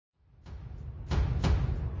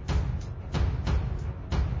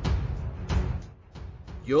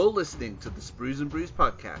You're listening to the Sprues and Brews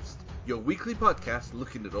podcast, your weekly podcast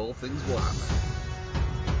looking at all things Warhammer.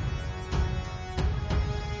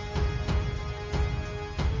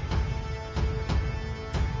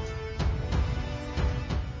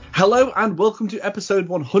 Hello and welcome to episode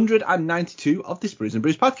 192 of the Sprues and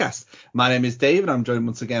Brews podcast. My name is Dave and I'm joined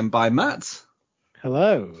once again by Matt.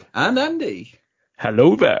 Hello. And Andy.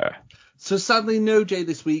 Hello there. So sadly, no Jay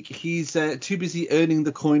this week. He's too busy earning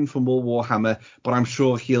the coin for more Warhammer, but I'm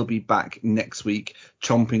sure he'll be back next week,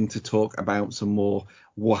 chomping to talk about some more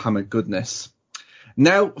Warhammer goodness.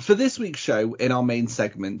 Now, for this week's show, in our main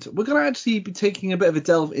segment, we're going to actually be taking a bit of a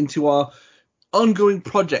delve into our ongoing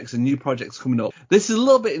projects and new projects coming up. This is a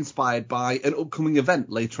little bit inspired by an upcoming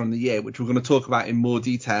event later on in the year, which we're going to talk about in more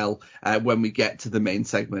detail when we get to the main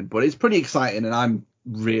segment. But it's pretty exciting, and I'm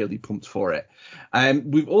really pumped for it.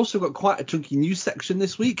 We've also got quite a chunky news section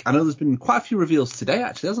this week. I know there's been quite a few reveals today,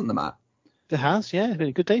 actually, hasn't there, Matt? It has, yeah. It's been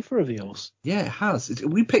a good day for reveals. Yeah, it has.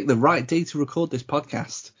 We picked the right day to record this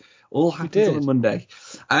podcast. All happens on a Monday.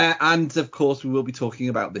 And, of course, we will be talking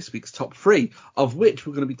about this week's top three, of which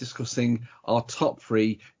we're going to be discussing our top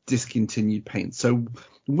three discontinued paints. So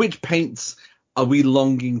which paints are we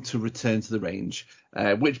longing to return to the range?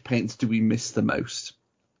 Which paints do we miss the most?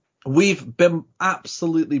 We've been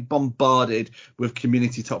absolutely bombarded with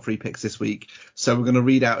community top three picks this week, so we're going to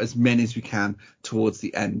read out as many as we can towards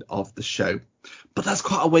the end of the show. But that's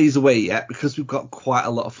quite a ways away yet, because we've got quite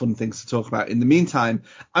a lot of fun things to talk about in the meantime.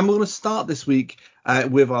 I'm going to start this week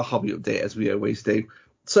with our hobby update, as we always do.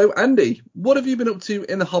 So, Andy, what have you been up to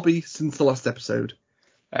in the hobby since the last episode?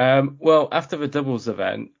 Well, after the doubles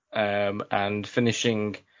event and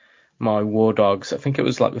finishing my War Dogs, I think it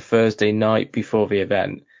was like the Thursday night before the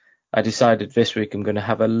event, I decided this week I'm going to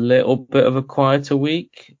have a little bit of a quieter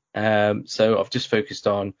week. So I've just focused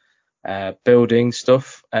on building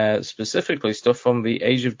stuff, specifically stuff from the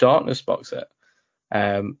Age of Darkness box set.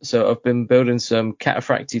 So I've been building some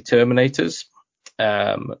Cataphractii Terminators.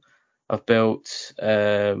 I've built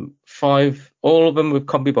 5, all of them with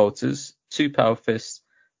combi bolters, 2 power fists,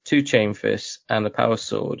 2 chain fists, and a power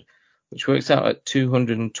sword, which works out at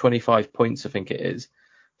 225 points, I think it is.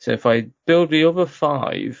 So if I build the other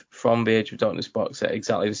 5 from the Age of Darkness box set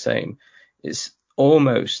exactly the same, it's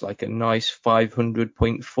almost like a nice 500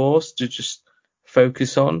 point force to just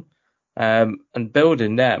focus on. And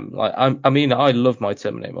building them, like I mean, I love my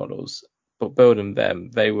Terminator models, but building them,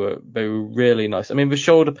 they were really nice. I mean, the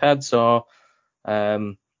shoulder pads are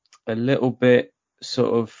a little bit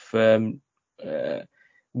sort of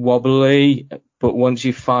wobbly, but once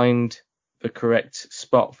you find the correct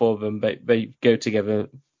spot for them, they go together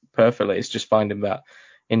perfectly. It's just finding that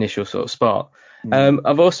initial sort of spot.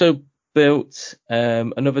 I've also built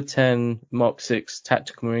another 10 Mark 6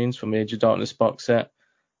 Tactical Marines from the Age of Darkness box set.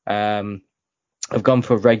 I've gone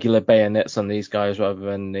for regular bayonets on these guys rather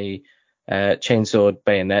than the chainsword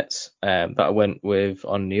bayonets that I went with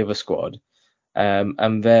on the other squad.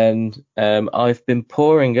 And then I've been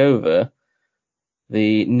poring over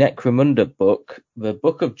the Necromunda book, the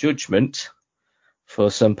Book of Judgment, for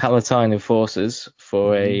some Palatine Enforcers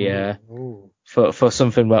for a for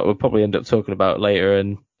something that we'll probably end up talking about later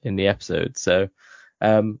in the episode. So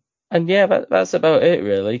and yeah, that's about it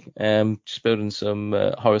really. Just building some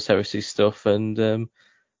Horus Heresy stuff and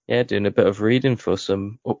yeah, doing a bit of reading for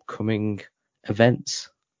some upcoming events.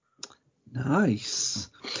 Nice.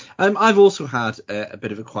 I've also had a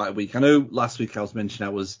bit of a quiet week. I know last week I was mentioning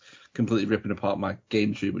I was completely ripping apart my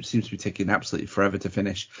game tree, which seems to be taking absolutely forever to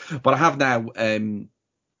finish. But I have now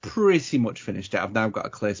pretty much finished it. I've now got a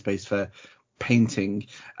clear space for painting.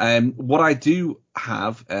 What I do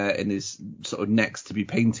have and is sort of next to be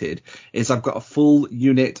painted is I've got a full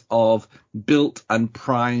unit of built and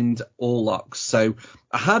primed Orlocks. So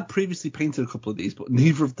I had previously painted a couple of these, but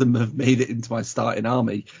neither of them have made it into my starting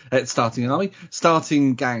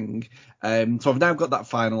gang. So I've now got that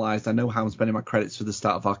finalized. I know how I'm spending my credits for the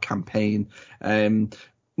start of our campaign.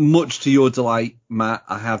 Much to your delight, Matt,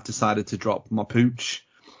 I have decided to drop my pooch.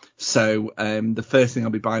 So the first thing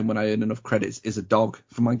I'll be buying when I earn enough credits is a dog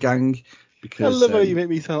for my gang. Because I love how you make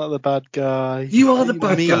me sound like the bad guy. You are the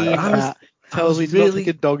bad guy. Tells me to not take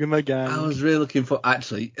a dog in my gang. I was really looking for...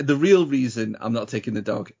 Actually, the real reason I'm not taking the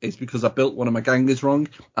dog is because I built one of my gangers wrong.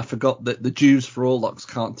 I forgot that the Jews for Orlocks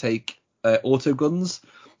can't take auto guns.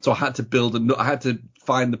 So I had to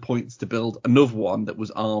find the points to build another one that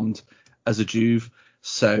was armed as a Juve.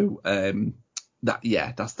 So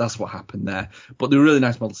that's what happened there. But they're really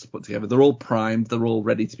nice models to put together. They're all primed. They're all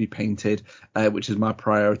ready to be painted, which is my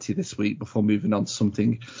priority this week before moving on to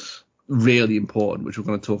something really important, which we're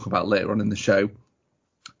going to talk about later on in the show.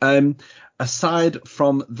 Aside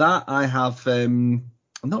from that, I have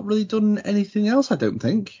not really done anything else, I don't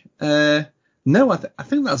think. No, I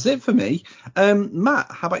think that's it for me.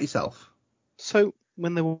 Matt, how about yourself? So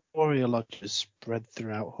when the warrior lodges spread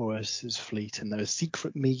throughout Horus's fleet and there were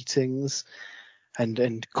secret meetings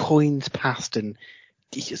and coins passed and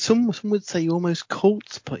some would say almost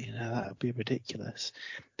cults, but that would be ridiculous.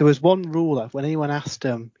 There was one rule that when anyone asked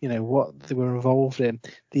them, what they were involved in,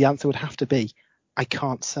 the answer would have to be, I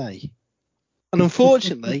can't say. And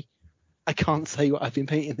unfortunately, I can't say what I've been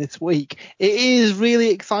painting this week. It is really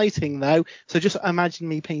exciting though, so just imagine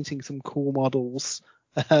me painting some cool models.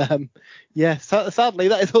 Sadly,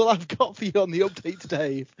 that is all I've got for you on the update,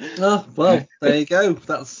 Dave. Oh, well, there you go.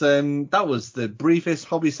 That was the briefest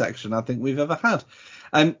hobby section I think we've ever had.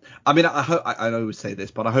 I always say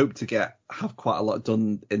this, but I hope to have quite a lot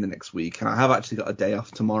done in the next week, and I have actually got a day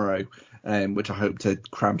off tomorrow, which I hope to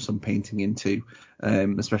cram some painting into,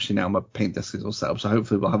 especially now my paint desk is all set up. So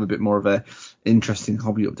hopefully we'll have a bit more of a interesting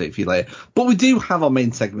hobby update for you later. But we do have our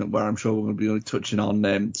main segment where I'm sure we're going to be touching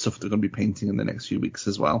on stuff that we're going to be painting in the next few weeks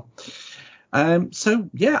as well. I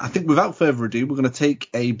think without further ado, we're going to take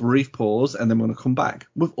a brief pause and then we're going to come back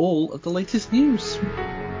with all of the latest news.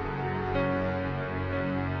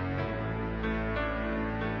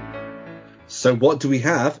 So what do we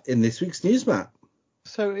have in this week's news, Matt?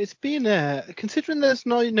 So it's been, considering there's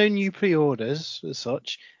no new pre-orders as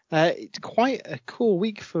such, it's quite a cool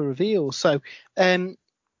week for reveals. So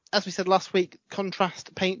as we said last week,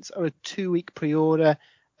 contrast paints are a 2-week pre-order.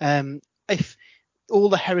 If all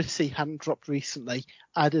the heresy hadn't dropped recently,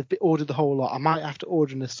 I'd have ordered the whole lot. I might have to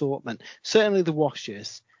order an assortment. Certainly the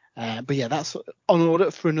washes. But yeah, that's on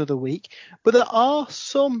order for another week. But there are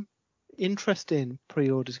some interesting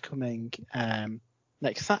pre-orders coming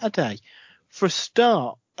next Saturday. For a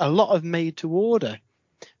start, a lot of made to order.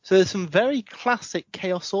 So there's some very classic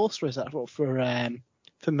Chaos Sorcerers that are up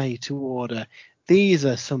for made to order. These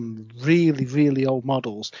are some really, really old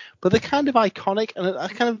models, but they're kind of iconic, and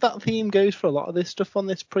kind of that theme goes for a lot of this stuff on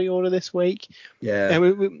this pre-order this week. Yeah.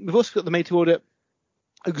 We've also got the made to order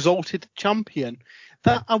Exalted Champion.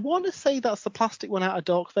 That I want to say that's the plastic one out of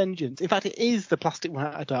Dark Vengeance. In fact, it is the plastic one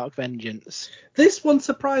out of Dark Vengeance. This one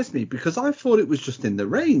surprised me because I thought it was just in the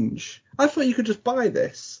range. I thought you could just buy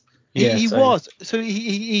this. He was. So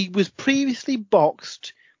he was previously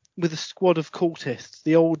boxed with a squad of cultists,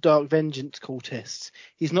 the old Dark Vengeance cultists.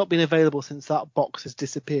 He's not been available since that box has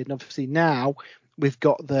disappeared. And obviously now we've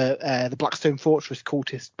got the Blackstone Fortress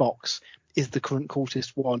cultist box is the current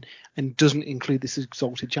cultist one and doesn't include this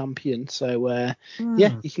Exalted Champion. So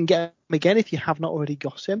you can get him again if you have not already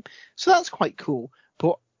got him. So that's quite cool.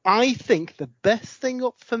 But I think the best thing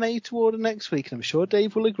up for made to order next week, and I'm sure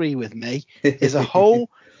Dave will agree with me, is a whole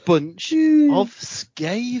bunch of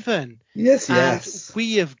Skaven. Yes.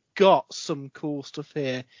 We have got some cool stuff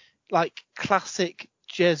here, like classic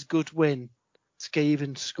Jez Goodwin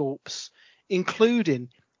Skaven sculpts, including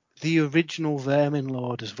the original Vermin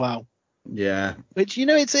Lord as well. Yeah. Which,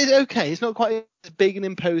 it's okay. It's not quite as big and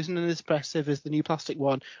imposing and expressive as the new plastic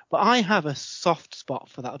one, but I have a soft spot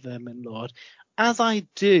for that Vermin Lord, as I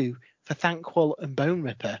do for Thanquol and Bone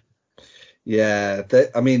Ripper. Yeah,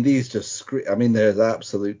 these just they're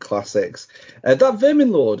absolute classics. That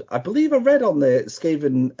Vermin Lord, I believe I read on the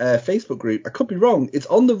Skaven Facebook group, I could be wrong, it's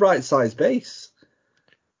on the right size base.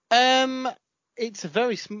 It's a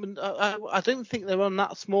very I don't think they're on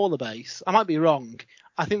that smaller base. I might be wrong.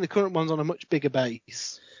 I think the current one's on a much bigger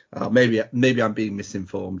base. Maybe I'm being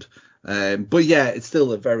misinformed. But yeah, it's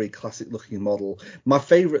still a very classic looking model. My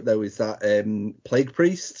favourite though is that Plague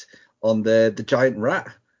Priest on the giant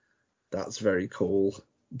rat. That's very cool.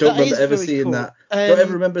 Don't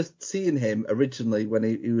ever remember seeing him originally when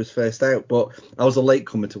he was first out, but I was a late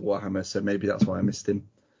comer to Warhammer, so maybe that's why I missed him.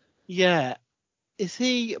 Yeah. Is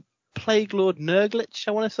he Plague Lord Nurglitch,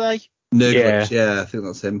 I want to say? Nurglitch, yeah, I think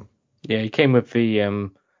that's him. Yeah, he came with the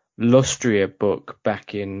Lustria book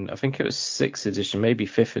back in, I think it was 6th edition, maybe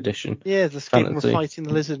 5th edition. Yeah, the Skaven were fighting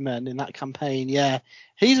the Lizardmen in that campaign, yeah.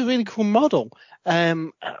 He's a really cool model.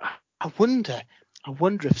 I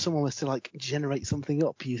wonder if someone was to generate something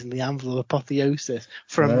up using the Anvil of Apotheosis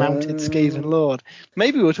for a mounted Skaven Lord.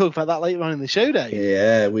 Maybe we'll talk about that later on in the show, Dave.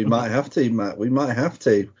 Yeah, we might have to, Matt. We might have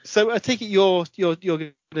to. So I take it you're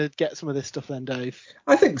going to get some of this stuff then, Dave?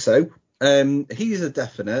 I think so. He's a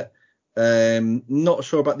definite. Not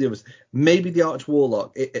sure about the others. Maybe the Arch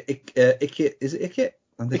Warlock. Ikit, is it Ikit?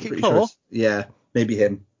 I think Ikit Claw? Yeah, maybe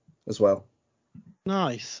him as well.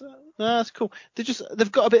 Nice. That's cool.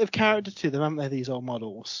 They've got a bit of character to them, haven't they, these old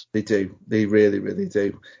models? They do. They really, really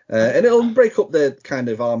do. And it'll break up the kind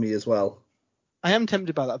of army as well. I am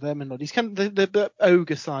tempted by that Vermin Lord. He's kind of the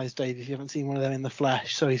ogre-sized, Dave, if you haven't seen one of them in the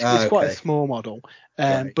flesh. So he's quite a small model,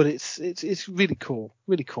 right. but it's really cool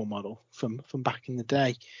model from back in the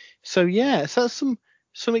day. So yeah, so that's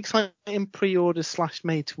some exciting pre-orders /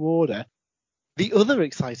 made to order. The other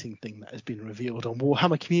exciting thing that has been revealed on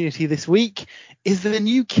Warhammer Community this week is the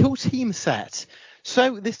new Kill Team set.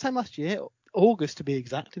 So this time last year, August to be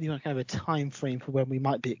exact, if you want kind of a time frame for when we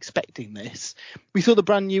might be expecting this, we saw the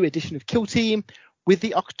brand new edition of Kill Team with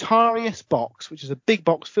the Octarius box, which is a big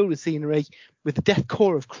box filled with scenery, with the Death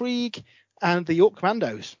Corps of Krieg and the York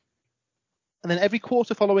Commandos. And then every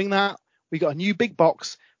quarter following that, we got a new big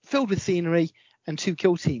box filled with scenery and 2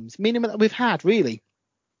 kill teams, meaning that we've had really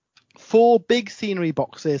 4 big scenery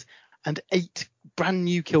boxes and 8 brand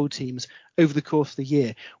new kill teams over the course of the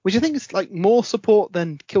year, which I think is like more support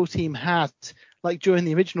than Kill Team had like during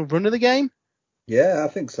the original run of the game. Yeah, I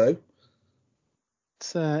think so.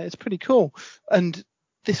 It's pretty cool. And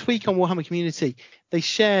this week on Warhammer Community, they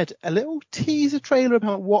shared a little teaser trailer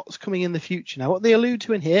about what's coming in the future. Now, what they allude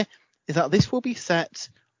to in here is that this will be set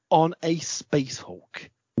on a Space Hulk.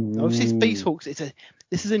 Now, obviously, Space Hulks,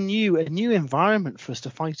 this is a new environment for us to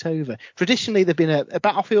fight over. Traditionally, they've been a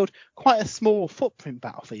battlefield, quite a small footprint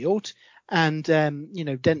battlefield, and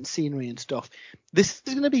dense scenery and stuff. This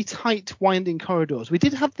is going to be tight, winding corridors. We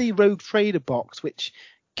did have the Rogue Trader box, which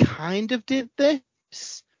kind of did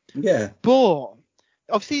this. Yeah. But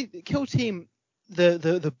obviously, Kill Team,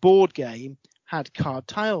 the board game, had card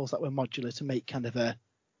tiles that were modular to make kind of a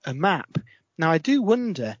map. Now, I do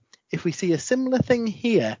wonder if we see a similar thing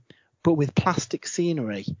here, but with plastic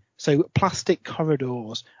scenery. So plastic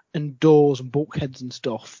corridors and doors and bulkheads and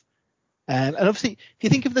stuff. And obviously, if you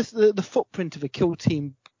think of this, the footprint of a Kill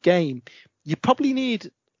Team game, you probably need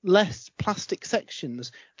less plastic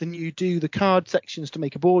sections than you do the card sections to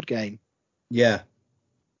make a board game. Yeah.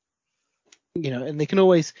 And they can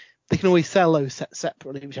always sell those sets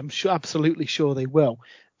separately, which I'm absolutely sure they will.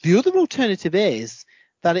 The other alternative is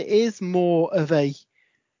that it is more of the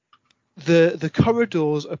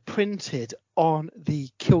corridors are printed on the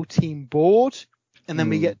Kill Team board, and then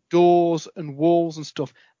we get doors and walls and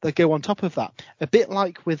stuff that go on top of that. A bit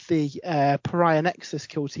like with the Pariah Nexus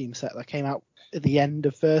Kill Team set that came out at the end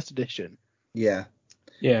of first edition. Yeah.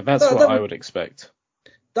 Yeah, that's what I would expect.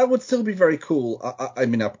 That would still be very cool. I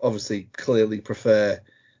mean, I obviously clearly prefer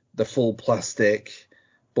the full plastic,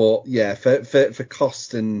 but yeah, for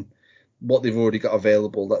cost and what they've already got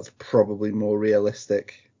available, that's probably more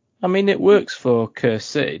realistic. I mean, it works for Curse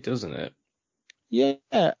City, doesn't it? Yeah,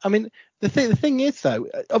 I mean, the thing is, though,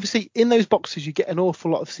 obviously in those boxes you get an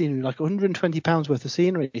awful lot of scenery, like £120 worth of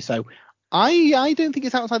scenery. So I don't think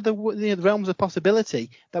it's outside the realms of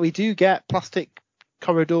possibility that we do get plastic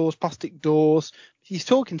corridors, plastic doors. He's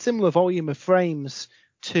talking similar volume of frames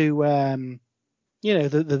to,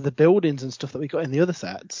 the buildings and stuff that we got in the other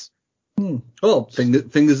sets. Well,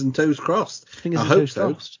 fingers and toes crossed. I hope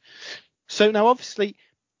so. Crossed. So now, obviously,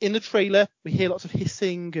 in the trailer, we hear lots of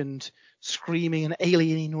hissing and screaming and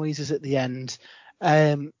alien-y noises at the end.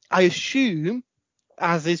 I assume,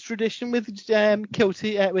 as is tradition with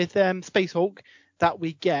Space Hulk, that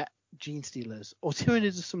we get Gene Stealers or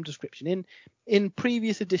Tyranids of some description. In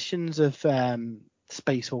previous editions of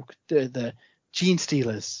Space Hulk, the Gene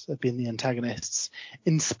Stealers have been the antagonists.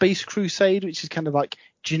 In Space Crusade, which is kind of like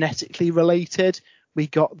genetically related, we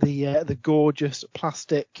got the gorgeous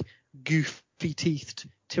plastic goofy-teethed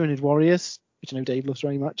Tyranid warriors, which I know Dave loves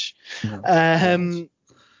very much. No.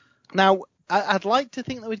 Now, I'd like to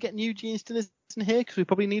think that we'd get new Gene Stealers in here because we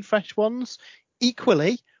probably need fresh ones.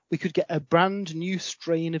 Equally, we could get a brand new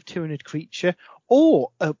strain of Tyranid creature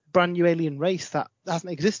or a brand new alien race that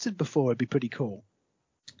hasn't existed before. It'd be pretty cool.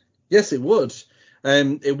 Yes, it would.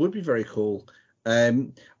 It would be very cool.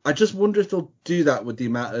 I just wonder if they'll do that with the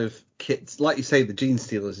amount of kits. Like you say, the Gene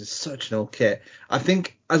Stealers is such an old kit. I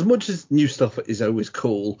think as much as new stuff is always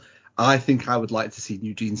cool, I think I would like to see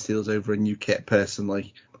new Gene Stealers over a new kit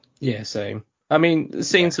personally. Yeah, same. I mean,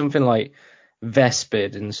 seeing something like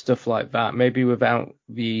Vespid and stuff like that, maybe without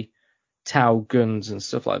the Tau guns and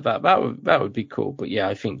stuff like that, that would be cool. But yeah,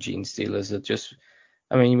 I think Gene Stealers are just.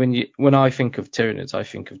 I mean, when I think of Tyranids, I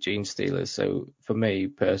think of Gene Stealers. So for me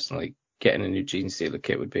personally, getting a new Gene Stealer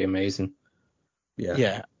kit would be amazing.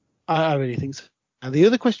 Yeah, I really think so. And the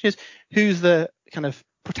other question is, who's the kind of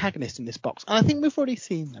protagonist in this box? And I think we've already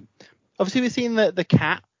seen them. Obviously, we've seen the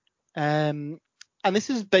cat, and this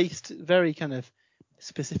is based very kind of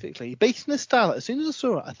specifically based in a style that as soon as I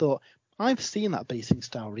saw it, I thought, I've seen that basing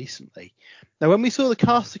style recently. Now, when we saw the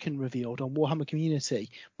Carsican revealed on Warhammer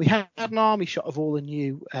Community, we had an army shot of all the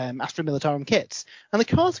new Astra Militarum kits, and the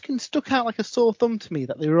Carsican stuck out like a sore thumb to me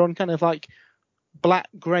that they were on kind of like black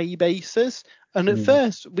grey bases. And at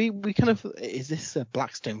first, we kind of, is this a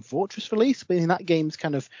Blackstone Fortress release? But that game's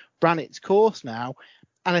kind of ran its course now.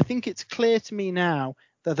 And I think it's clear to me now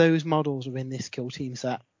that those models are in this Kill Team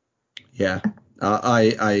set. Yeah,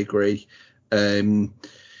 I agree. The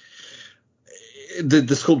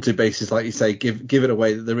sculpted bases, like you say, give it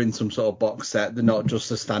away that they're in some sort of box set. They're not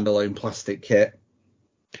just a standalone plastic kit.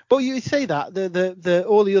 But you say that the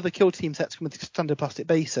all the other Kill Team sets come with standard plastic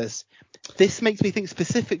bases. This makes me think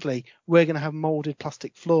specifically we're going to have molded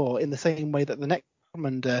plastic floor in the same way that the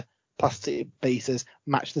Necromunda plastic bases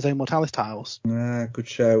match the Zone Mortalis tiles. Good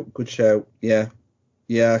shout. Yeah,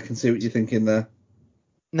 I can see what you're thinking there.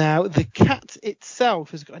 Now, the cat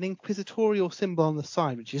itself has got an inquisitorial symbol on the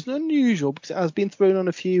side, which is unusual because it has been thrown on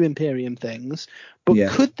a few Imperium things.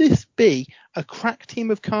 But could this be a crack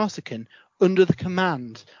team of Karsakan under the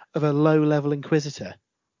command of a low-level Inquisitor?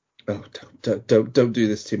 Oh, don't do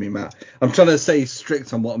this to me, Matt. I'm trying to stay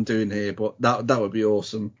strict on what I'm doing here, but that would be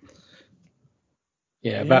awesome.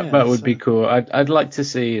 Yeah, that would be cool. I'd like to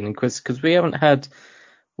see an Inquisitor, because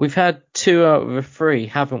we've had 2 out of 3,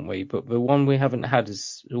 haven't we? But the one we haven't had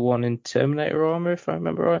is the one in Terminator armor, if I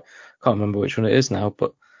remember right. Can't remember which one it is now,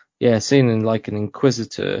 but yeah, seeing an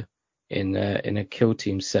Inquisitor in a Kill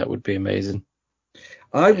Team set would be amazing.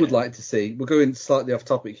 I would like to see, we're going slightly off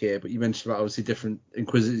topic here, but you mentioned about obviously different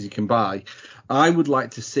Inquisitors you can buy. I would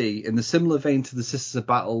like to see, in the similar vein to the Sisters of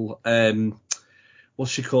Battle,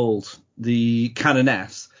 what's she called? The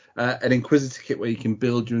Canoness, an Inquisitor kit where you can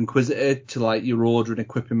build your Inquisitor to like your order and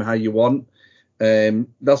equip him how you want.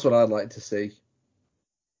 That's what I'd like to see.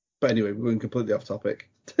 But anyway, we're going completely off topic.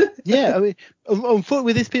 Yeah, I mean, unfortunately,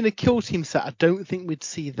 with this being a Kill Team set, I don't think we'd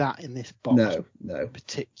see that in this box. No.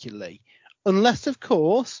 Particularly. Unless, of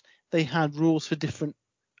course, they had rules for different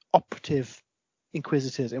operative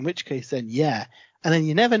Inquisitors, in which case then, yeah. And then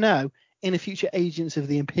you never know, in a future Agents of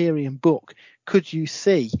the Imperium book, could you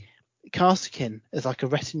see Karsakan as like a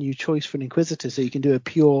retinue choice for an Inquisitor, so you can do a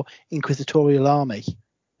pure Inquisitorial army?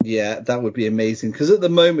 Yeah, that would be amazing. Because at the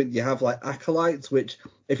moment you have like Acolytes, which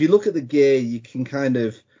if you look at the gear, you can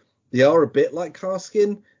they are a bit like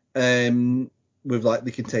Karsakan. With like, they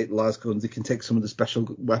can take las guns, they can take some of the special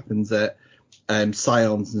weapons that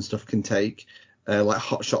Scions and stuff can take, like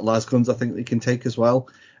hotshot las guns, I think they can take as well.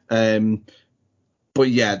 But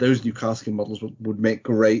yeah, those new Karsakan models would make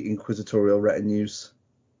great inquisitorial retinues.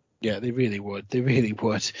 Yeah, they really would.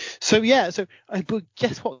 So but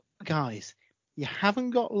guess what, guys? You haven't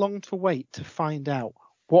got long to wait to find out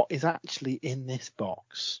what is actually in this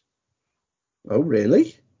box. Oh,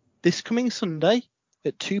 really? This coming Sunday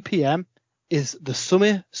at 2 p.m. is the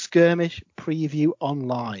Summer Skirmish Preview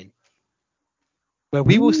Online, where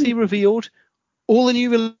we will see revealed all the new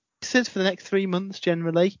releases for the next 3 months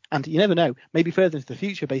generally, and you never know, maybe further into the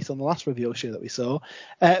future based on the last reveal show that we saw,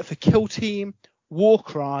 for Kill Team,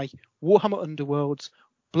 Warcry, Warhammer Underworlds,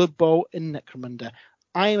 Blood Bowl, and Necromunda.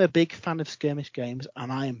 I am a big fan of skirmish games,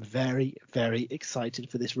 and I am very, very excited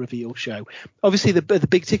for this reveal show. Obviously, the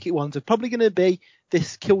big ticket ones are probably going to be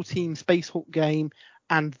this Kill Team Space Hulk game,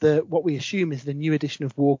 and what we assume is the new edition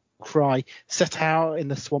of Warcry set out in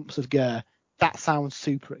the swamps of Ger. That sounds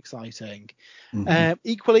super exciting. Mm-hmm.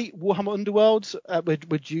 Equally, Warhammer Underworlds,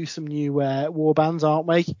 we're due some new war bands, aren't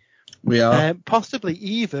we? We are. Possibly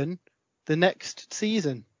even the next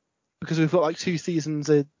season, because we've got like 2 seasons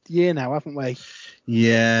a year now, haven't we?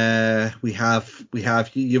 Yeah, we have.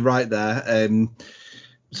 You're right there.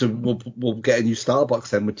 So we'll get a new starter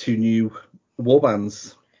box then with 2 new war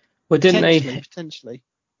bands. Well, potentially.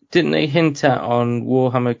 Didn't they hint at on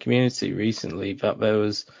Warhammer Community recently that there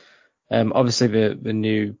was obviously the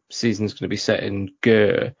new season's going to be set in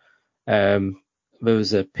Ger. There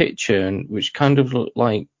was a picture which kind of looked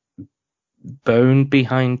like bone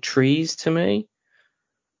behind trees to me.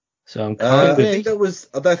 So I'm kind of.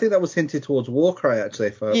 I think that was hinted towards Warcry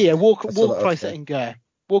actually. Warcry set in Ger.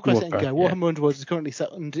 Warcry set in Ger. Yeah. Warhammer Underworld is currently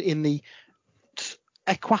set in the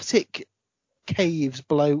aquatic caves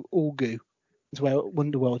below Ulgu, is where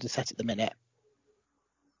Underworld is set at the minute.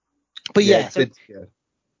 But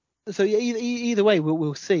so either way,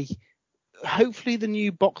 we'll see. Hopefully, the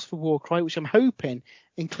new box for Warcry, which I'm hoping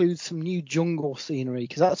includes some new jungle scenery,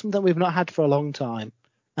 because that's something we've not had for a long time.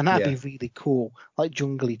 And that'd be really cool, like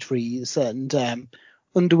jungly trees and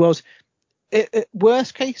Underworld.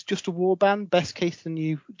 Worst case, just a warband. Best case, the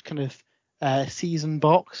new kind of season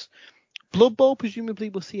box. Blood Bowl, presumably,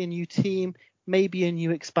 we'll see a new team, maybe a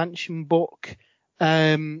new expansion book.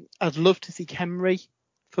 I'd love to see Khemri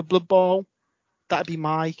for Blood Bowl. That'd be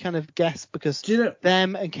my kind of guess, because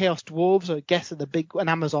them and Chaos Dwarves, I guess, are and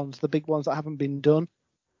Amazons, the big ones that haven't been done.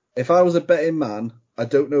 If I was a betting man, I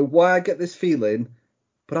don't know why I get this feeling,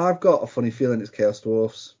 but I've got a funny feeling it's Chaos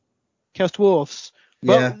Dwarfs. Chaos Dwarfs.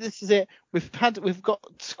 Yeah. Well, this is it. We've got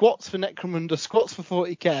squats for Necromunda, squats for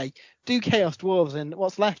 40k. Do Chaos Dwarves, and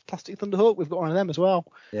what's left? Plastic Thunderhawk. We've got one of them as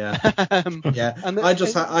well. Yeah. Yeah. I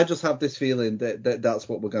just have this feeling that that's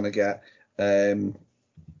what we're gonna get.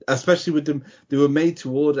 Especially with them, they were made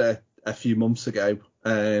to order a few months ago,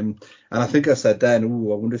 and I think I said then, I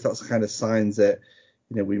wonder if that's the kind of signs that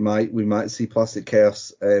we might see Plastic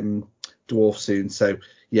Chaos Dwarf soon. So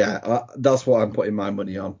yeah, that's what I'm putting my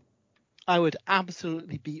money on. I would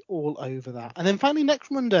absolutely be all over that. And then finally,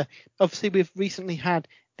 Necromunda. Obviously, we've recently had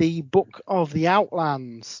the Book of the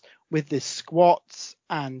Outlands with the squats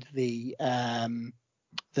and the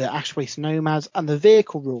Ashwaste Nomads and the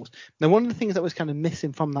vehicle rules. Now, one of the things that was kind of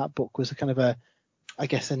missing from that book was a kind of a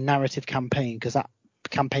narrative campaign, because that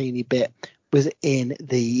campaigny bit was in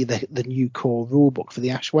the new core rule book for the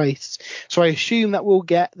Ashwastes. So I assume that we'll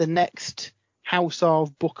get the next House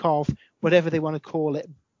of, Book of, whatever they want to call it,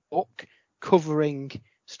 book covering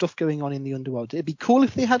stuff going on in the underworld. It'd be cool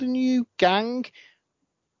if they had a new gang.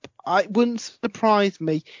 It wouldn't surprise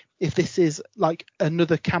me if this is like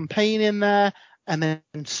another campaign in there and then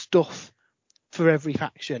stuff for every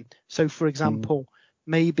faction. So, for example,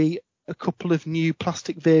 maybe a couple of new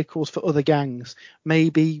plastic vehicles for other gangs.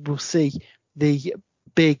 Maybe we'll see the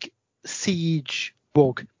big siege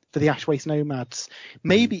bug for the Ashwaste Nomads.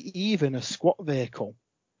 Maybe even a squat vehicle.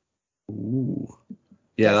 Ooh.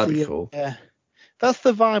 Yeah, that'd be cool. Yeah, that's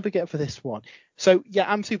the vibe we get for this one. So,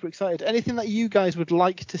 yeah, I'm super excited. Anything that you guys would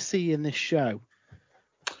like to see in this show?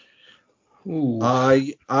 Ooh.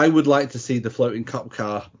 I would like to see the floating cop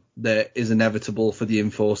car that is inevitable for the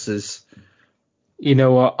Enforcers. You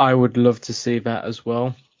know what? I would love to see that as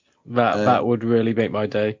well. That would really make my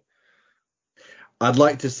day. I'd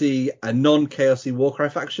like to see a non-Chaosy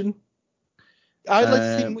Warcry faction. I'd like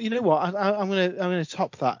to see. You know what? I'm gonna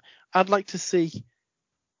top that. I'd like to see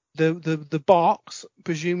the box.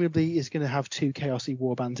 Presumably is going to have 2 Chaosy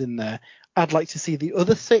warbands in there. I'd like to see the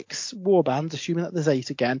other 6 warbands, assuming that there's 8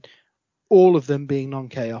 again, all of them being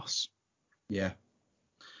non-Chaos. Yeah,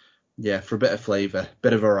 for a bit of flavour,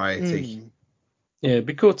 bit of variety. Yeah, it'd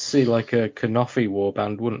be cool to see like a Kanofi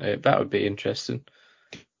warband, wouldn't it? That would be interesting.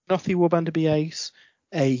 Kanofi warband to be ace.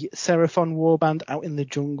 A Seraphon warband out in the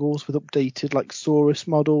jungles with updated like Saurus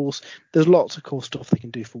models. There's lots of cool stuff they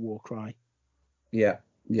can do for Warcry. Yeah,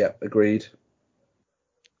 agreed.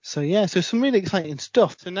 So some really exciting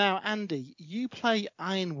stuff. So now, Andy, you play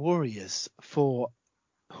Iron Warriors for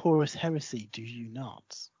Horus Heresy, do you not?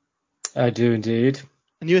 I do indeed.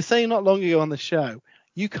 And you were saying not long ago on the show,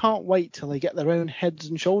 you can't wait till they get their own heads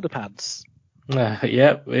and shoulder pads.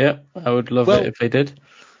 Yep. I would love it if they did.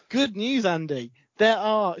 Good news, Andy. There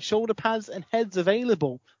are shoulder pads and heads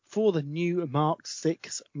available for the new Mark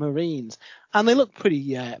 6 Marines, and they look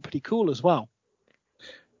pretty cool as well.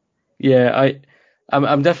 Yeah,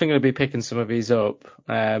 I'm definitely going to be picking some of these up.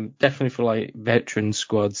 Definitely for like veteran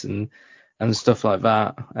squads and stuff like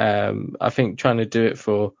that. I think trying to do it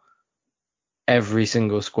for every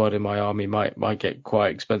single squad in my army might get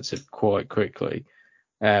quite expensive quite quickly.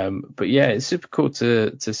 But yeah, it's super cool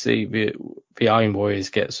to see the Iron Warriors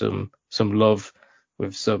get some love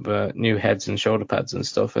with some new heads and shoulder pads and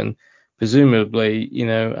stuff, and presumably,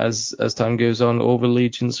 as time goes on, all the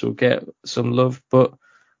legions will get some love. But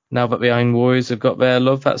now that the Iron Warriors have got their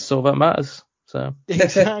love, that's all that matters. So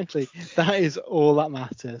exactly, that is all that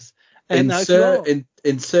matters.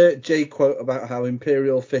 Insert J quote about how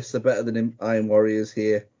Imperial Fists are better than Iron Warriors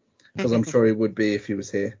here, because I'm sure he would be if he was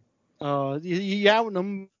here. Oh, you're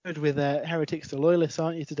outnumbered with heretics to loyalists,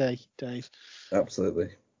 aren't you today, Dave? Absolutely.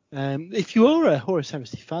 If you are a Horus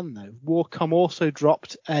Heresy fan, though, Warcom also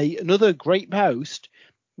dropped another great post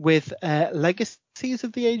with Legacies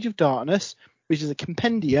of the Age of Darkness, which is a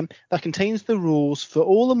compendium that contains the rules for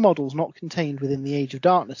all the models not contained within the Age of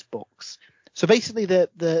Darkness books. So basically, the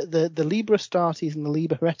Liber Astartes and the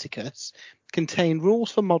Liber Hereticus contain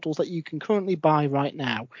rules for models that you can currently buy right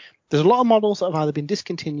now. There's a lot of models that have either been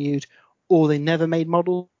discontinued or they never made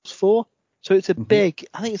models for. So it's a big,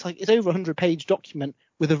 I think it's over a 100-page document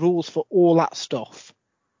with the rules for all that stuff.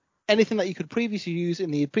 Anything that you could previously use in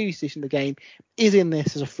the previous edition of the game is in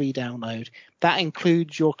this as a free download. That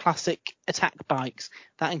includes your classic attack bikes.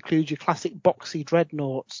 That includes your classic boxy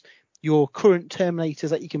dreadnoughts. Your current Terminators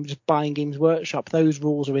that you can just buy in Games Workshop. Those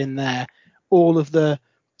rules are in there. All of the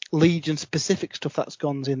Legion-specific stuff that's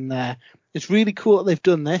gone in there. It's really cool that they've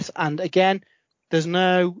done this. And again, there's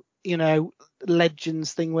no,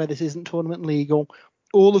 Legends thing where this isn't tournament legal.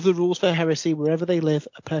 All of the rules for Heresy, wherever they live,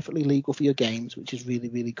 are perfectly legal for your games, which is really,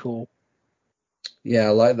 really cool. Yeah, I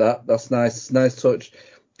like that. That's nice. Nice touch.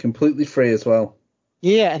 Completely free as well.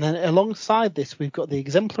 Yeah, and then alongside this, we've got the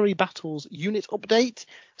Exemplary Battles unit update.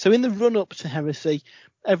 So in the run-up to Heresy,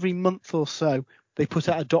 every month or so, they put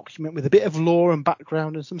out a document with a bit of lore and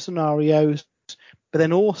background and some scenarios, but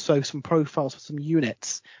then also some profiles for some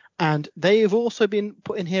units. And they have also been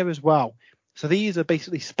put in here as well. So these are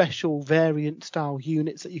basically special variant style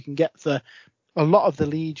units that you can get for a lot of the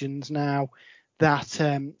legions now that,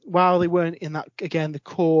 while they weren't in that, again, the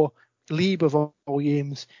core Liber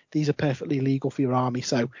volumes, these are perfectly legal for your army.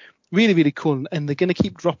 So really, really cool. And they're going to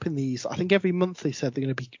keep dropping these. I think every month they said they're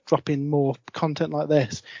going to be dropping more content like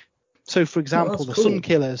this. So, for example, the Sun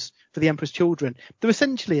Killers for the Emperor's Children, they're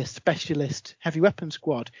essentially a specialist heavy weapon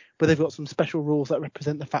squad, but they've got some special rules that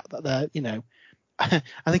represent the fact that they're, I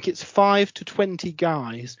think it's 5 to 20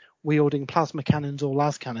 guys wielding plasma cannons or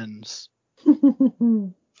las cannons.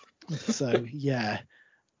 So, yeah.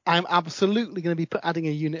 I'm absolutely going to be adding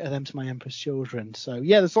a unit of them to my Emperor's Children. So,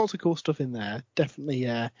 yeah, there's lots of cool stuff in there. Definitely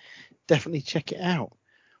check it out.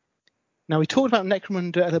 Now, we talked about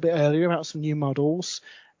Necromunda a little bit earlier, about some new models.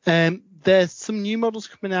 There's some new models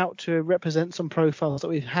coming out to represent some profiles that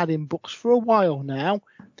we've had in books for a while now.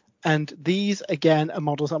 And these, again, are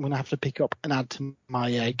models I'm going to have to pick up and add to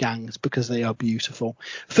my gangs because they are beautiful.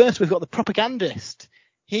 First, we've got the Propagandist.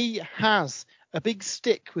 He has a big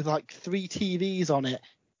stick with like 3 TVs on it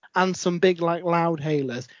and some big like loud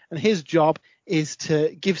hailers. And his job is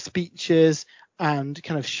to give speeches and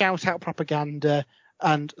kind of shout out propaganda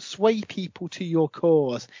and sway people to your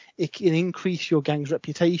cause. It can increase your gang's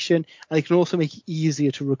reputation, and it can also make it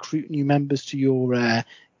easier to recruit new members to your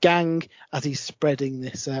gang as he's spreading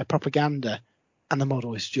this propaganda. And the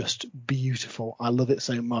model is just beautiful. I love it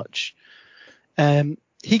so much.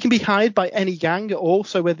 He can be hired by any gang at all,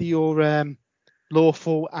 so whether you're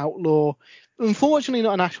lawful, outlaw. Unfortunately,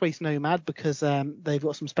 not an Ashwaste Nomad because they've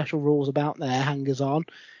got some special rules about their hangers-on.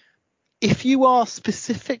 If you are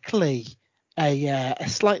specifically a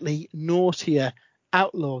slightly naughtier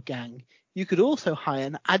outlaw gang, you could also hire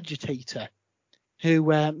an agitator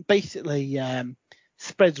who basically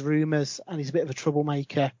spreads rumours and he's a bit of a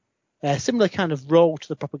troublemaker. Similar kind of role to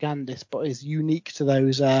the Propagandist, but is unique to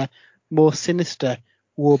those more sinister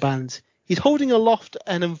warbands. He's holding aloft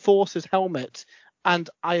an enforcer's helmet, and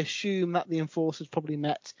I assume that the enforcer's probably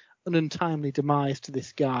met an untimely demise to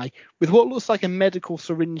this guy with what looks like a medical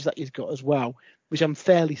syringe that he's got as well, which I'm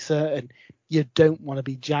fairly certain you don't want to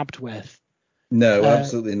be jabbed with. No,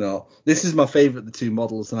 absolutely not. This is my favourite of the 2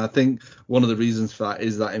 models, and I think one of the reasons for that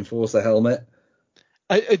is that enforcer helmet.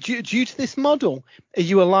 Due to this model, are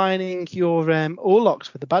you aligning your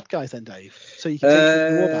Orlocks with the bad guys then, Dave? So you can take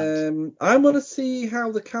them in warbands? I want to see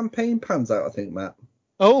how the campaign pans out, I think, Matt.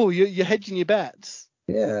 Oh, you're hedging your bets?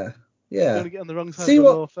 Yeah. You want to get on the wrong side of the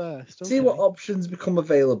law first. Okay. See what options become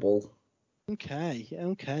available. Okay,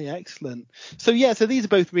 excellent. So these are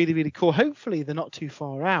both really, really cool. Hopefully they're not too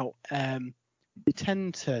far out. They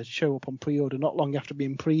tend to show up on pre-order not long after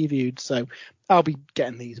being previewed, so I'll be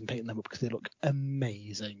getting these and picking them up because they look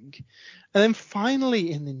amazing. And then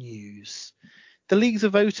finally in the news, the Leagues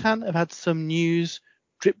of Votan have had some news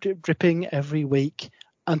dripping every week,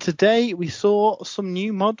 and today we saw some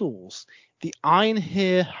new models. The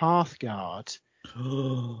Einhir Hearthguard.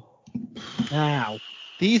 Now,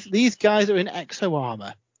 these guys are in exo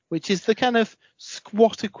armor, which is the kind of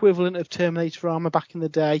squat equivalent of Terminator armor back in the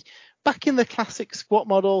day. Back in the classic squat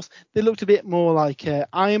models, they looked a bit more like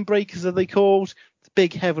Iron Breakers, are they called?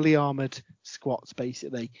 Big, heavily armored squats,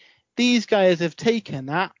 basically. These guys have taken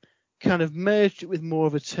that, kind of merged it with more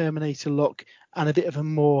of a Terminator look and a bit of a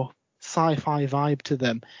more sci-fi vibe to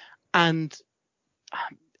them. And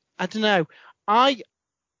I don't know.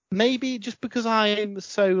 Maybe just because I am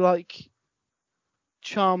so like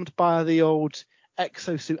charmed by the old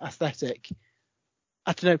exosuit aesthetic,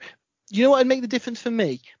 I don't know. You know what would make the difference for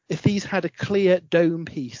me? If these had a clear dome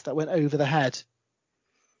piece that went over the head.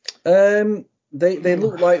 They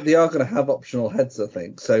look like they are going to have optional heads, I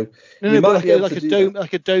think. So no, but like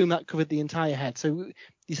a dome that covered the entire head. So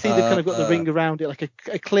you see they've kind of got the ring around it, like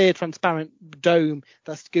a clear, transparent dome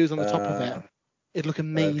that goes on the top of it. It'd look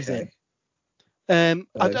amazing. Okay.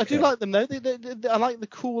 I do like them though. I like the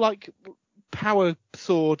cool like power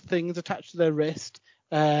sword things attached to their wrist.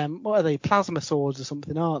 What are they? Plasma swords or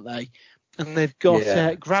something, aren't they? And they've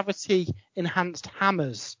got gravity enhanced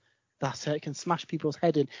hammers that can smash people's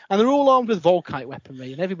head in. And they're all armed with Volkite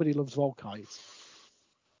weaponry, and everybody loves Volkite.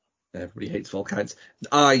 Everybody hates Volkites.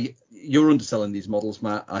 You're underselling these models,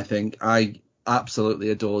 Matt. I think I absolutely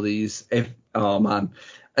adore these. Man.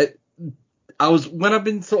 I've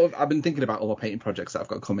been thinking about all my painting projects that I've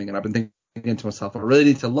got coming, and I've been thinking thinking to myself, I really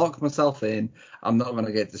need to lock myself in. I'm not going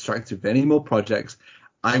to get distracted with any more projects.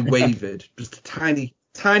 I wavered just a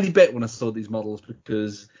tiny bit when I saw these models,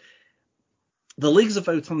 because the Leagues of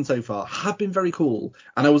Votann so far have been very cool,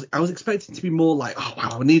 and I was expecting to be more like, oh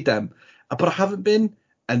wow, I need them, but I haven't been.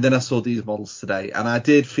 And then I saw these models today, and I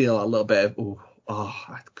did feel a little bit of,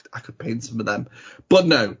 I could paint some of them. But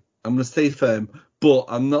no, I'm going to stay firm. But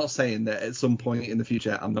I'm not saying that at some point in the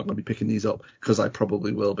future I'm not going to be picking these up, because I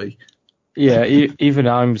probably will be. Yeah, even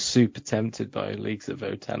I'm super tempted by Leagues of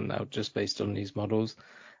Votann now, just based on these models.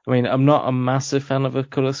 I mean, I'm not a massive fan of a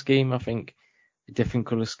colour scheme. I think a different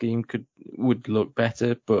colour scheme would look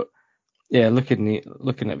better. But yeah, looking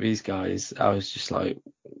at these guys, I was just like,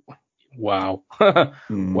 wow,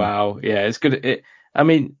 wow. Yeah, it's good. I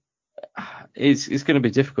mean, it's going to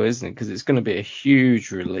be difficult, isn't it? Because it's going to be a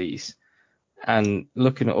huge release. And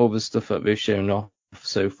looking at all the stuff that they've shown off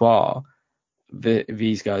so far,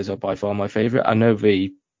 these guys are by far my favourite. I know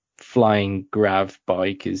the flying grav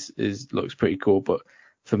bike looks pretty cool, but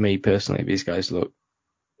for me personally, these guys look,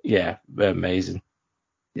 they're amazing.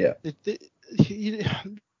 Yeah.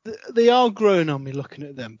 They are growing on me looking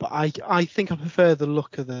at them, but I think I prefer the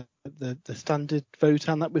look of the standard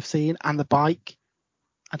Votann that we've seen, and the bike.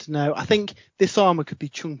 I don't know. I think this armour could be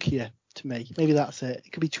chunkier to me. Maybe that's it.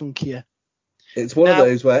 It could be chunkier. It's one of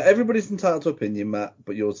those where everybody's entitled to opinion, Matt,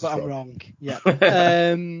 but yours is I'm wrong. Yeah.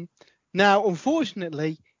 Now,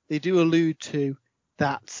 unfortunately, they do allude to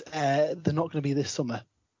that they're not going to be this summer.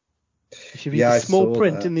 If you read the small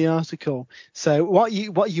print in the article. So what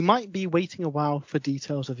you might be waiting a while for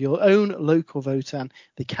details of your own local Votann.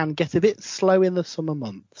 They can get a bit slow in the summer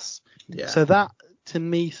months. Yeah. So that, to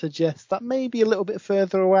me, suggests that may be a little bit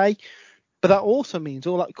further away. But that also means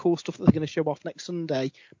all that cool stuff that they're going to show off next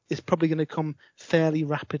Sunday is probably going to come fairly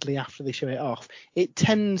rapidly after they show it off. It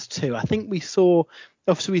tends to. I think we saw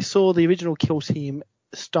the original Kill Team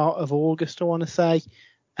start of August, I want to say.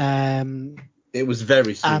 It was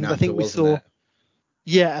very soon and after, I think we wasn't saw, it?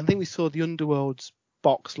 Yeah, I think we saw the Underworld's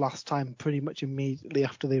box last time pretty much immediately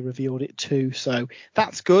after they revealed it too. So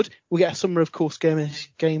that's good. We'll get a summer of course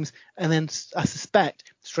games, and then I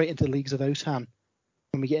suspect straight into the Leagues of Votann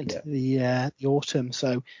when we get into the autumn.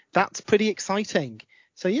 So that's pretty exciting.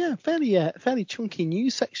 So yeah, fairly chunky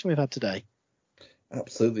news section we've had today.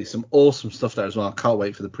 Absolutely, some awesome stuff there as well. I can't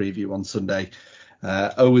wait for the preview on Sunday.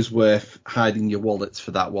 Always worth hiding your wallets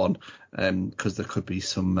for that one, because there could be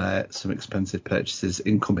some expensive purchases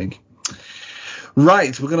incoming.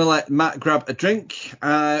 Right, we're going to let Matt grab a drink.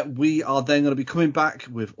 We are then going to be coming back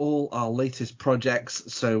with all our latest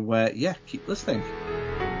projects. So keep listening.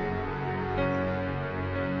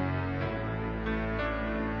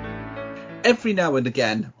 Every now and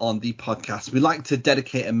again on the podcast, we like to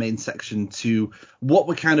dedicate a main section to what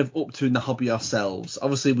we're kind of up to in the hobby ourselves.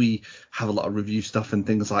 Obviously, we have a lot of review stuff and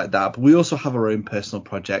things like that, but we also have our own personal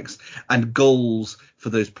projects and goals for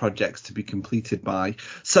those projects to be completed by.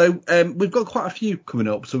 So we've got quite a few coming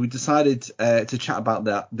up, so we decided to chat about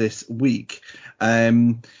that this week.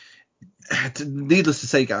 Needless to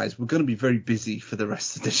say, guys, we're going to be very busy for the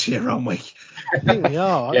rest of this year, aren't we? I think we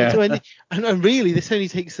are. Yeah. And really, this only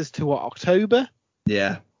takes us to October?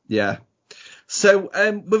 Yeah. So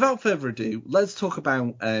without further ado, let's talk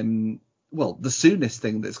about the soonest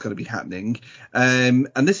thing that's going to be happening. And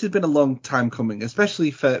this has been a long time coming,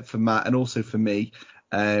 especially for Matt and also for me.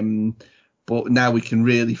 But now we can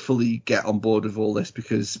really fully get on board with all this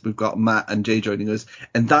because we've got Matt and Jay joining us,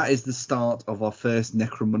 and that is the start of our first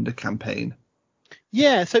Necromunda campaign.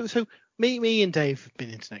 Yeah, so me and Dave have been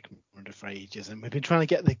into Necromunda for ages, and we've been trying to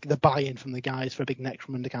get the buy-in from the guys for a big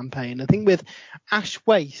Necromunda campaign. I think with Ash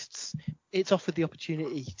Wastes, it's offered the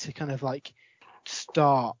opportunity to kind of like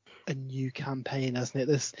start a new campaign, hasn't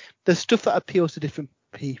it? There's stuff that appeals to different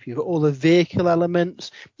people. You've got all the vehicle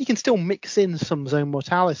elements. You can still mix in some Zone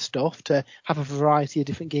Mortalis stuff to have a variety of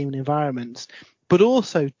different gaming environments, but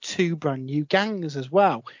also 2 brand new gangs as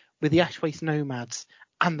well, with the Ashwaste Nomads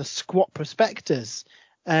and the Squat Prospectors.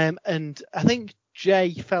 And I think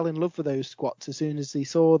Jay fell in love with those squats as soon as he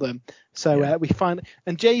saw them. So we find,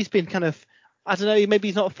 and Jay's been kind of, I don't know, maybe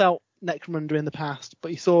he's not felt Necromunda in the past,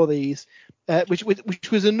 but he saw these,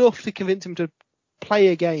 which was enough to convince him to play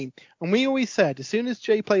a game. And we always said, as soon as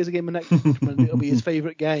Jay plays a game of Necromunda, it'll be his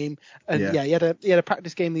favourite game. And he had a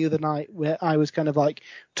practice game the other night where I was kind of like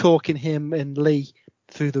talking him and Lee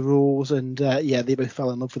through the rules, and they both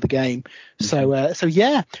fell in love with the game. So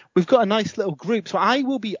we've got a nice little group. So I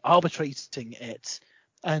will be arbitrating it,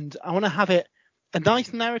 and I want to have it a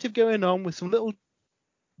nice narrative going on with some little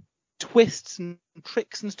twists and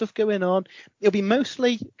tricks and stuff going on. It'll be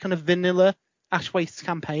mostly kind of vanilla Ash Wastes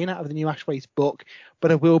campaign out of the new Ash Wastes book,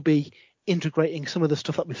 but I will be integrating some of the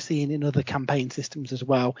stuff that we've seen in other campaign systems as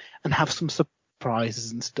well, and have some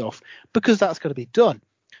surprises and stuff, because that's got to be done.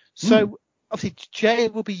 So obviously Jay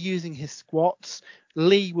will be using his squats.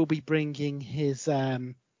 Lee will be bringing his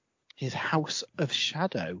House of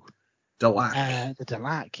Shadow. Delac. The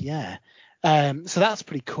Delac, yeah. So that's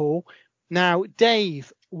pretty cool. Now,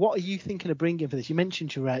 Dave, what are you thinking of bringing for this? You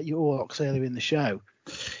mentioned your Orcs earlier in the show.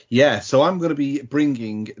 Yeah, so I'm going to be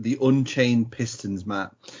bringing the Unchained Pistons,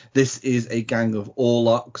 Matt. This is a gang of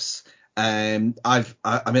Orlocks. I've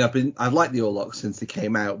liked the Orlocks since they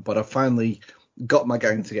came out, but I've finally got my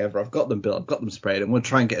gang together. I've got them built, I've got them sprayed. I'm going to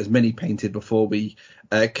try and get as many painted before we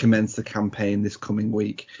commence the campaign this coming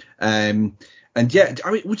week. And yeah,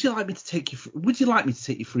 I mean, would you like me to take you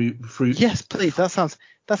through? Yes, please. That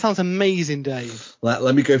sounds amazing, Dave.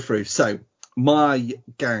 Let me go through. So my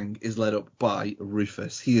gang is led up by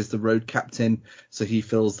Rufus. He is the road captain, so he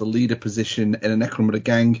fills the leader position in a Necromunda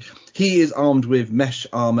gang. He is armed with mesh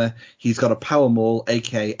armor. He's got a power maul,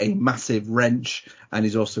 aka a massive wrench, and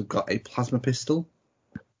he's also got a plasma pistol.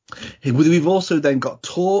 We've also then got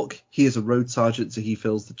Torque. He is a road sergeant, so he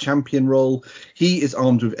fills the champion role. He is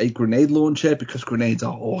armed with a grenade launcher because grenades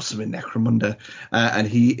are awesome in Necromunda, and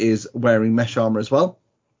he is wearing mesh armor as well.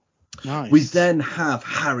 Nice. We then have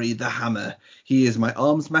Harry the Hammer. He is my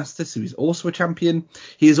arms master, so he's also a champion.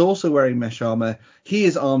 He is also wearing mesh armor. He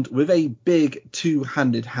is armed with a big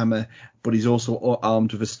two-handed hammer, but he's also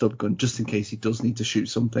armed with a stub gun just in case he does need to shoot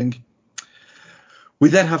something. We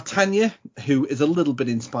then have Tanya, who is a little bit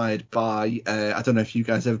inspired by, I don't know if you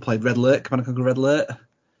guys ever played Red Alert, Command & Conquer Red Alert.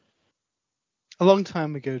 A long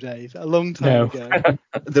time ago, Dave. A long time ago.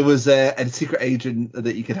 There was a secret agent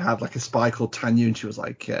that you could have, like a spy called Tanya, and she was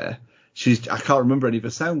like, I can't remember any of her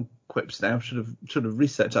sound quips now. Should have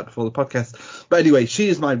researched that before the podcast. But anyway, she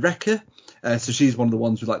is my wrecker. So she's one of the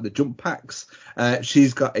ones with like the jump packs.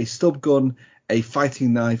 She's got a stub gun, a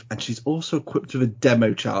fighting knife, and she's also equipped with a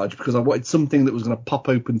demo charge because I wanted something that was going to pop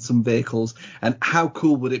open some vehicles. And how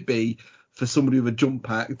cool would it be for somebody with a jump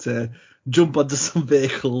pack to jump onto some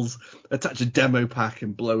vehicles, attach a demo pack,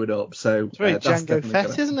 and blow it up? So it's very Django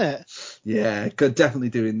Fett, isn't it? Yeah, definitely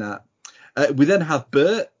doing that. We then have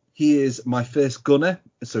Bert. He is my first gunner,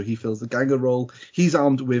 so he fills the ganger role. He's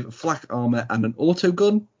armed with flak armor and an auto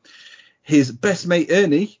gun. His best mate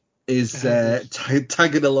Ernie is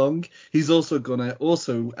tagging along. He's also a gunner,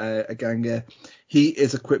 also a ganger. He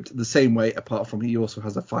is equipped the same way, apart from he also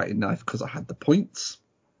has a fighting knife because I had the points.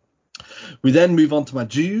 We then move on to my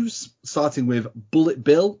Jews, starting with Bullet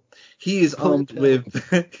Bill. He is armed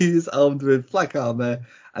with flak armor,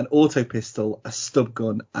 an auto pistol, a stub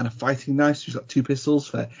gun, and a fighting knife. So he's got two pistols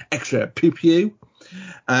for extra pew pew.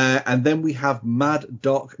 And then we have Mad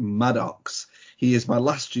Doc Maddox. He is my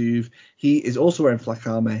last Juve. He is also wearing flak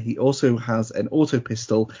armor. He also has an auto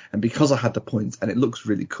pistol. And because I had the points and it looks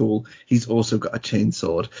really cool, he's also got a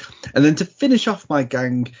chainsword. And then to finish off my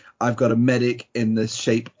gang, I've got a medic in the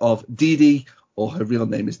shape of Dee Dee, or her real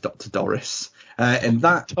name is Dr. Doris. And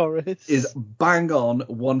that is bang on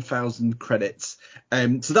 1,000 credits.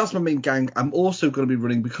 So that's my main gang. I'm also going to be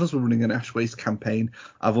running, because we're running an Ash Waste campaign,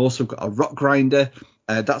 I've also got a rock grinder.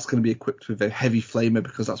 That's going to be equipped with a heavy flamer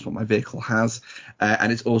because that's what my vehicle has.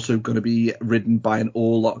 And it's also going to be ridden by an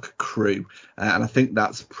Orlock crew. And I think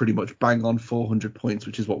that's pretty much bang on 400 points,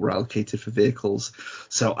 which is what we're allocated for vehicles.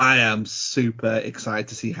 So I am super excited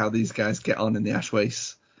to see how these guys get on in the Ash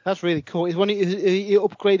Waste. That's really cool. You're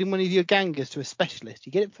upgrading one of your gangers to a specialist.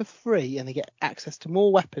 You get it for free, and they get access to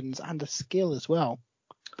more weapons and a skill as well.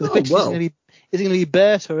 But the question is it going to be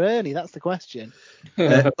Bert or Ernie? That's the question.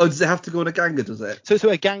 Does it have to go on a ganger, does it? So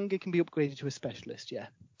a ganger can be upgraded to a specialist, yeah.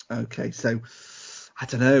 Okay, so I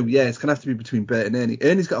don't know. Yeah, it's going to have to be between Bert and Ernie.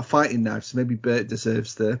 Ernie's got a fighting knife, so maybe Bert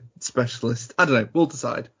deserves the specialist. I don't know. We'll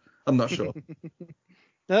decide. I'm not sure.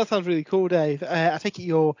 No, that sounds really cool, Dave. I take it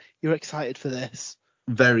you're excited for this.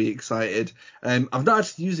 Very excited. I've not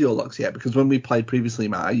actually used the Orlocks yet because when we played previously,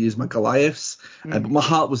 Matt, I used my Goliaths, but my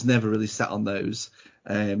heart was never really set on those.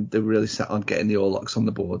 They were really set on getting the Orlocks on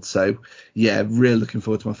the board. So, yeah, really looking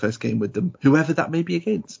forward to my first game with them, whoever that may be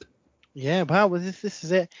against. Yeah, wow, well, this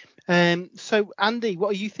is it. So, Andy, what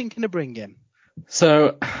are you thinking of bringing?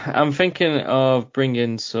 So, I'm thinking of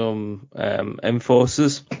bringing some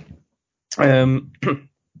enforcers. When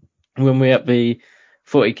we had the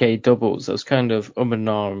 40k doubles, I was kind of and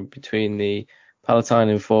ahhing between the Palatine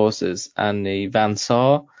Enforcers and the Van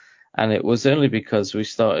Saar, and it was only because we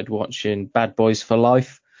started watching Bad Boys for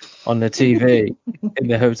Life on the TV in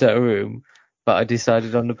the hotel room, but I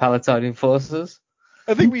decided on the Palatine Enforcers.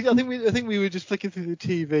 I think we were just flicking through the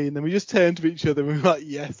TV, and then we just turned to each other and we were like,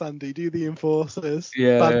 "Yes, Andy, do the Enforcers."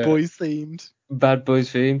 Yeah, Bad Boys themed. Bad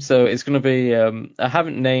Boys theme. So it's going to be. I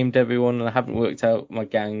haven't named everyone and I haven't worked out my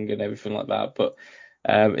gang and everything like that, but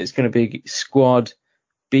it's going to be Squad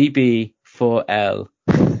BB4L,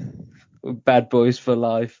 Bad Boys for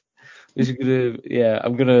Life. Which is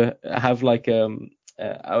I'm gonna have like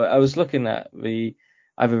I was looking at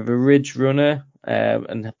either the Ridge Runner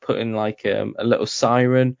and putting like a little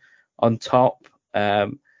siren on top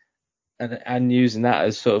and using that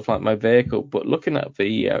as sort of like my vehicle. But looking at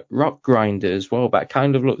the Rock Grinder as well, that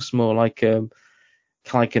kind of looks more like an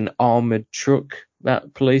armored truck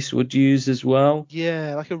that police would use as well.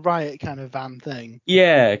 Yeah, like a riot kind of van thing.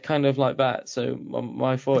 Yeah, kind of like that. So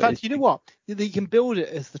my thought In fact, is, you know what? You can build it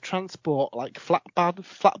as the transport, like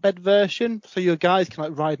flatbed version, so your guys can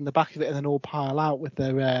like ride in the back of it and then all pile out with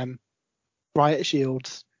their riot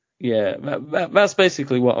shields. Yeah, that's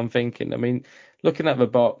basically what I'm thinking. I mean, looking at the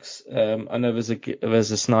box, I know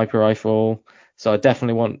there's a sniper rifle, so I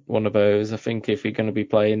definitely want one of those. I think if you're going to be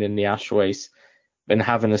playing in the Ash Race, then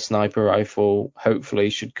having a sniper rifle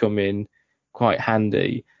hopefully should come in quite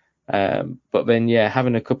handy. But then, yeah,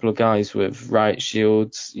 having a couple of guys with riot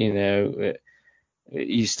shields, you're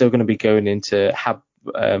still going to be going into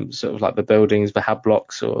sort of like the buildings, the hab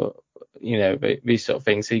blocks, or these sort of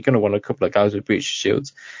things. So you're going to want a couple of guys with breach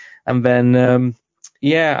shields. And then,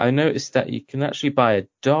 I noticed that you can actually buy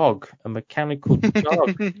a mechanical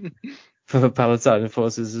dog for the Palatine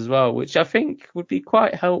Enforcers as well, which I think would be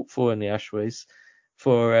quite helpful in the Ash Race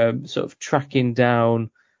for sort of tracking down,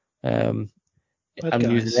 I'm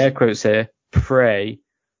using air quotes here, prey.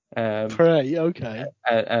 Prey, okay.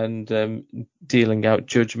 And dealing out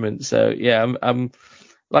judgment. So, yeah, I'm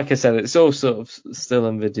like I said, it's all sort of still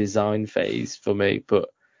in the design phase for me, but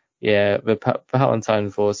yeah, the Palatine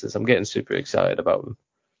Enforcers, I'm getting super excited about them.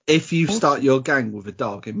 If you start your gang with a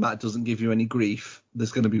dog and Matt doesn't give you any grief,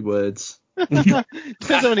 there's going to be words. Depends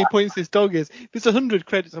how many points this dog is. If it's 100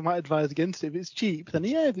 credits, I might advise against it. If it's cheap, then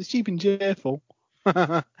if it's cheap and cheerful.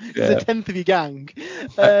 It's a tenth of your gang.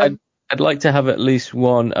 I'd like to have at least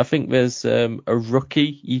one. I think there's a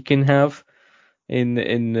rookie you can have in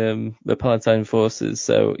the Palatine Forces.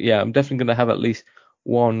 So yeah, I'm definitely going to have at least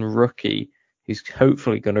one rookie who's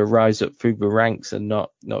hopefully going to rise up through the ranks and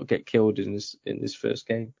not get killed in this first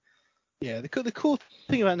game. Yeah, the cool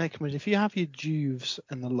thing about Necromunda, if you have your Juves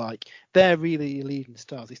and the like, they're really your leading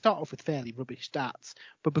stars. They start off with fairly rubbish stats,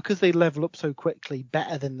 but because they level up so quickly,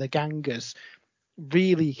 better than the gangers,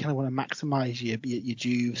 really you kind of want to maximise your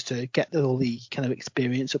Juves to get all the kind of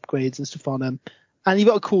experience upgrades and stuff on them. And you've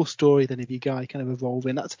got a cool story then if your guy kind of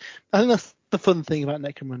evolving. I think that's the fun thing about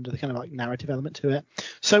Necromunda, the kind of like narrative element to it.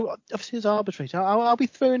 So obviously as arbitrator, I'll be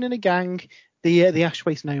throwing in a gang, the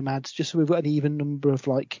Ashwaste Nomads, just so we've got an even number of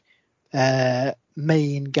like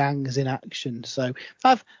main gangs in action. So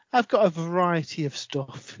I've got a variety of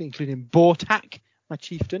stuff, including Bortak, my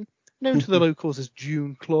chieftain, known to the locals as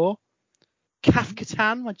June Claw.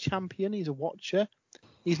 Kafkatan, my champion, he's a watcher.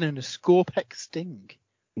 He's known as Scorpex Sting.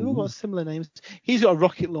 They've all got similar names. He's got a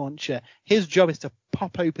rocket launcher. His job is to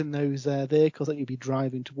pop open those vehicles that you'll be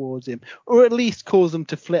driving towards him, or at least cause them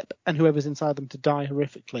to flip and whoever's inside them to die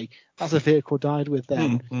horrifically. That's a vehicle died with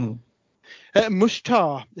them.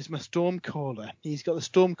 Mushtar is my Stormcaller. He's got the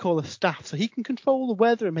Stormcaller staff, so he can control the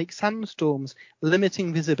weather and make sandstorms,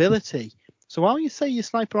 limiting visibility. So while you say your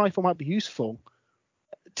sniper rifle might be useful,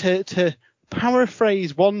 to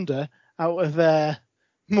paraphrase Wanda out of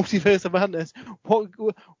Multiverse of Madness,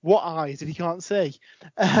 what eyes if you can't see?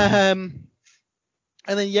 And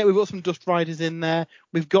then we've got some Dust Riders in there.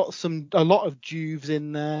 We've got a lot of Juves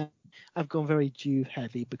in there. I've gone very Juve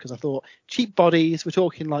heavy because I thought cheap bodies. We're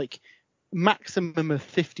talking like maximum of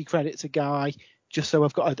 50 credits a guy, just so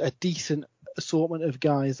I've got a decent assortment of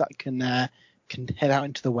guys that can head out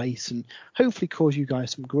into the waste and hopefully cause you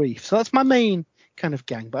guys some grief. So that's my main kind of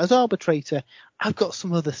gang. But as arbitrator, I've got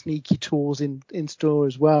some other sneaky tools in store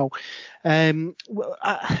as well.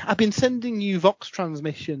 I've been sending you Vox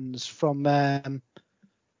transmissions from the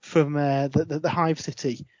Hive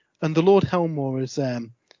City, and the Lord Helmore has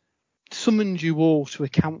summoned you all to a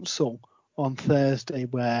council on Thursday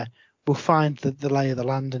where we'll find the lay of the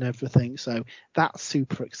land and everything. So that's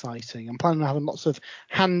super exciting. I'm planning on having lots of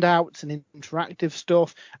handouts and interactive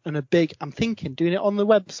stuff and I'm thinking doing it on the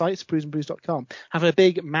website, spruesandbrews.com, having a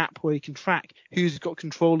big map where you can track who's got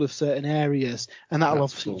control of certain areas, and that'll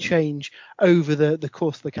obviously change over the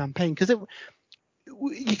course of the campaign. Because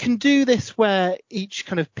you can do this where each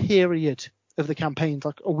kind of period of the campaigns,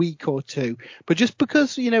 like a week or two. But just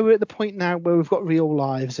because, we're at the point now where we've got real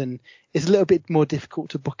lives and it's a little bit more difficult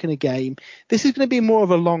to book in a game, this is going to be more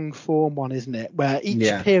of a long form one, isn't it? Where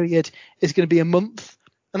each period is going to be a month.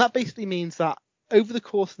 And that basically means that over the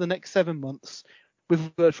course of the next 7 months,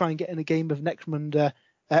 we've got to try and get in a game of Necromunda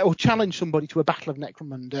or challenge somebody to a battle of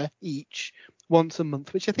Necromunda each once a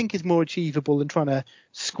month, which I think is more achievable than trying to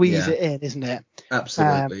squeeze it in, isn't it?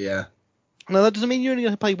 Absolutely, yeah. Now, that doesn't mean you're only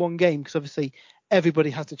going to play one game, because obviously everybody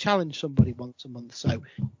has to challenge somebody once a month. So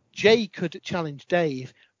Jay could challenge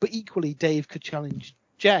Dave, but equally Dave could challenge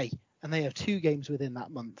Jay, and they have 2 games within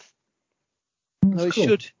that month.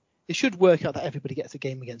 So it should work out that everybody gets a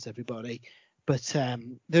game against everybody. But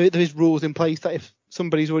there is rules in place that if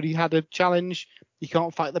somebody's already had a challenge, you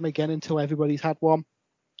can't fight them again until everybody's had one.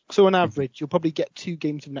 So on average, you'll probably get 2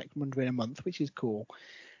 games of Necromunda in a month, which is cool.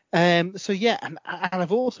 And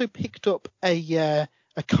I've also picked up a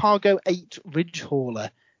Cargo 8 Ridge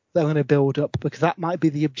Hauler that I'm going to build up, because that might be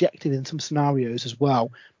the objective in some scenarios as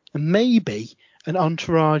well. And maybe an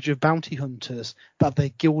entourage of bounty hunters that the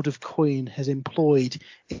Guild of Coin has employed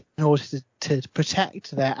in order to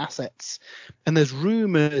protect their assets. And there's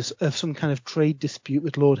rumours of some kind of trade dispute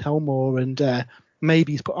with Lord Helmore, and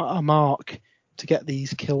maybe he's put out a mark to get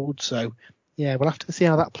these killed. So, yeah, we'll have to see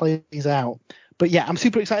how that plays out. But yeah, I'm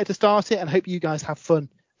super excited to start it, and hope you guys have fun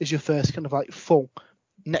as your first kind of like full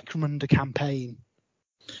Necromunda campaign.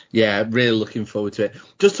 Yeah, really looking forward to it.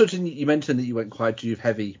 Just touching, you mentioned that you went quite Juve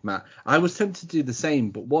heavy, Matt. I was tempted to do the same,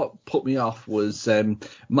 but what put me off was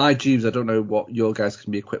my Juves. I don't know what your guys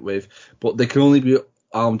can be equipped with, but they can only be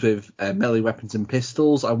armed with melee weapons and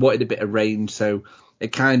pistols. I wanted a bit of range, so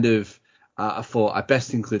it kind of I thought I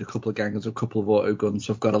best include a couple of gangers, a couple of auto guns,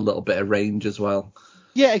 so I've got a little bit of range as well.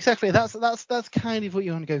 Yeah, exactly. That's kind of what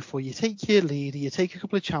you want to go for. You take your leader, you take a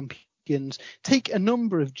couple of champions, take a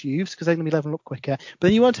number of Juves, because they're going to be leveling up quicker. But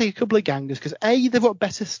then you want to take a couple of gangers, because they've got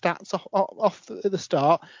better stats at the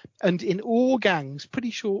start. And in all gangs,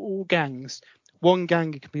 pretty sure all gangs, one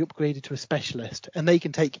ganger can be upgraded to a specialist, and they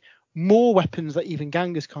can take more weapons that even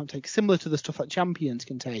gangers can't take, similar to the stuff that champions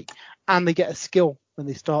can take. And they get a skill when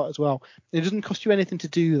they start as well. It doesn't cost you anything to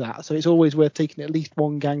do that, so it's always worth taking at least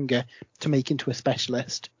one ganger to make into a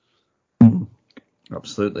specialist.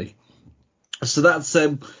 Absolutely. So that's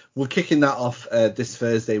we're kicking that off this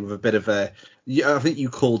Thursday with a bit of I think you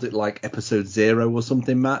called it like episode 0 or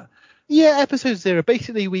something, Matt. Yeah, episode 0.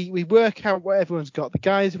 Basically, we work out what everyone's got. The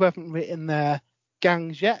guys who haven't written their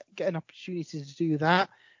gangs yet get an opportunity to do that.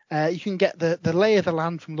 You can get the lay of the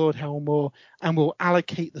land from Lord Helmore, and we'll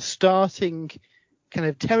allocate the starting kind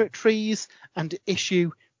of territories and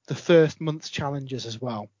issue the first month's challenges as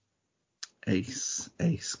well. Ace.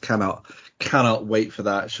 Cannot wait for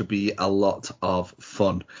that. It should be a lot of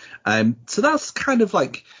fun. So that's kind of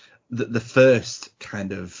like the first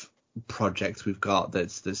kind of project we've got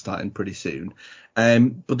that's starting pretty soon.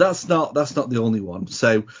 But that's not the only one.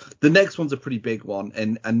 So the next one's a pretty big one,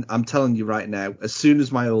 and I'm telling you right now, as soon as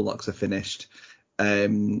my Orlocks are finished,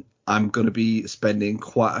 I'm going to be spending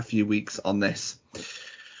quite a few weeks on this.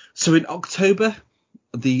 So in October,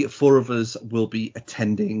 the 4 of us will be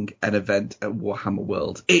attending an event at Warhammer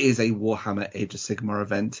World. It is a Warhammer Age of Sigmar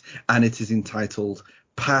event, and it is entitled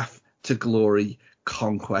Path to Glory,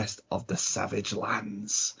 Conquest of the Savage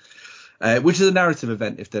Lands, which is a narrative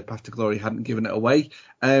event if the Path to Glory hadn't given it away.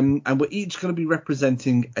 And we're each going to be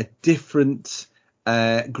representing a different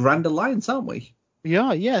Grand Alliance, aren't we? We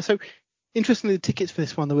are, yeah. So interestingly, the tickets for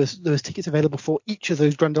this one, there was tickets available for each of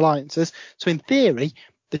those Grand Alliances. So in theory,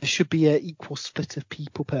 there should be an equal split of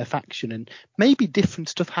people per faction, and maybe different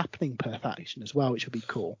stuff happening per faction as well, which would be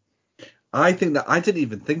cool. I think that I didn't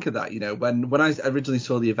even think of that, when I originally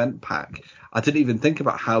saw the event pack, I didn't even think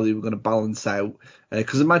about how they were going to balance out,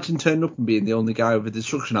 because imagine turning up and being the only guy with a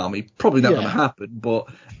destruction army. Probably not going to happen, but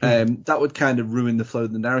that would kind of ruin the flow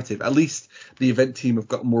of the narrative. At least the event team have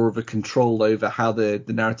got more of a control over how the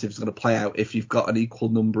narrative is going to play out if you've got an equal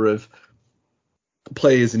number of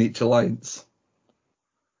players in each alliance.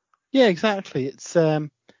 Yeah, exactly. It's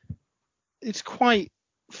quite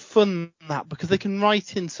fun, that, because they can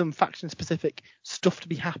write in some faction specific stuff to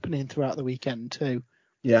be happening throughout the weekend too.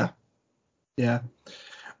 Yeah.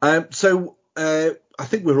 So I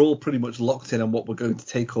think we're all pretty much locked in on what we're going to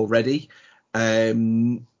take already.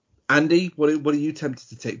 Andy, what are you tempted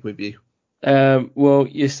to take with you? Well,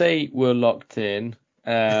 you say we're locked in.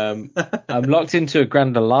 I'm locked into a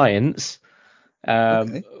Grand Alliance.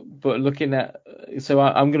 Okay. But looking at, so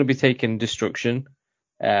I'm going to be taking Destruction.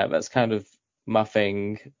 That's kind of my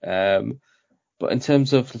thing. But in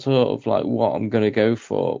terms of sort of like what I'm going to go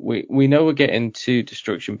for, we know we're getting 2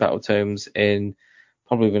 Destruction battle tomes in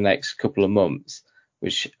probably the next couple of months,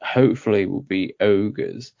 which hopefully will be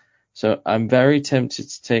ogres. So I'm very tempted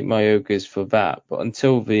to take my ogres for that, but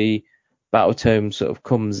until the battle tome sort of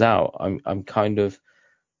comes out, I'm kind of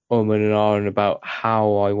and ahhing about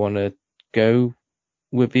how I want to go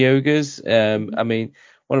with the ogres. I mean,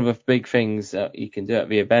 one of the big things that you can do at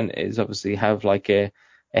the event is obviously have like a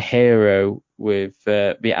hero with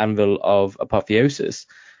the anvil of apotheosis.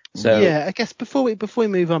 So yeah, I guess before we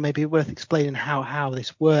move on, maybe worth explaining how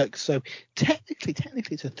this works. So technically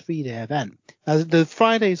it's a 3-day event. The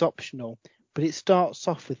Friday's optional, but it starts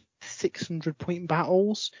off with 600 point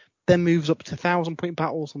battles, then moves up to 1,000 point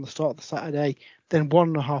battles on the start of the Saturday, then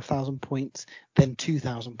 1,500 points, then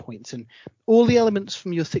 2,000 points, and all the elements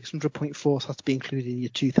from your 600 point force has to be included in your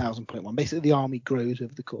 2,000 point one. Basically, the army grows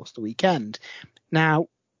over the course of the weekend. Now,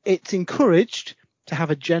 it's encouraged to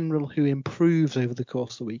have a general who improves over the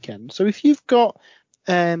course of the weekend. So if you've got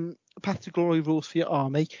Path to Glory rules for your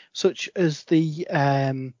army, such as the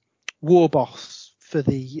war boss for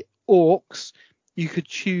the orcs, you could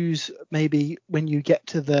choose maybe when you get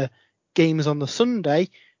to the games on the Sunday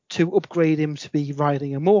to upgrade him to be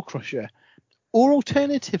riding a Maw Crusher. Or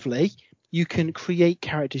alternatively, you can create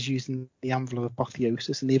characters using the Anvil of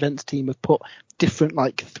Apotheosis, and the events team have put different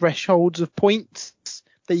like thresholds of points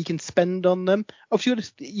that you can spend on them.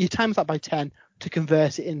 Obviously, you times that by 10 to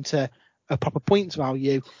convert it into a proper points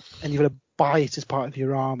value, and you've got to buy it as part of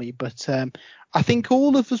your army. But I think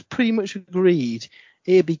all of us pretty much agreed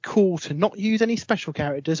it'd be cool to not use any special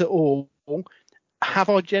characters at all, have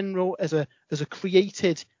our general as a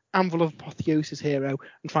created Anvil of Apotheosis hero,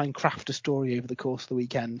 and try and craft a story over the course of the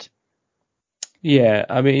weekend. Yeah,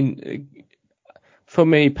 I mean, for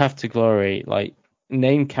me, Path to Glory, like,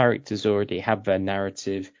 named characters already have their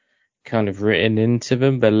narrative kind of written into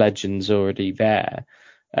them. The legend's already there.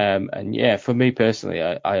 And yeah, for me personally,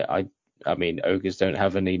 I mean, ogres don't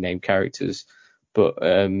have any named characters, but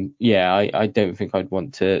yeah, I don't think I'd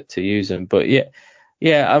want to use them. But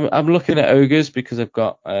yeah, I'm looking at ogres because I've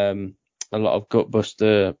got a lot of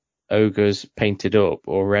Gutbuster ogres painted up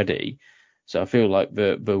already. So I feel like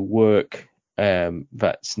the work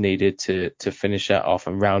that's needed to finish that off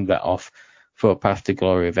and round that off for a Path to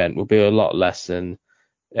Glory event will be a lot less than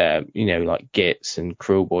like Gits and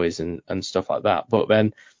Cruel Boys and stuff like that. But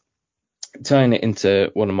then tying it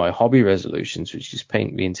into one of my hobby resolutions, which is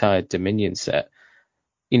paint the entire Dominion set,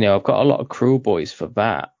 I've got a lot of Cruel Boys for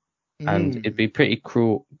that, and it'd be pretty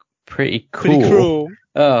cool.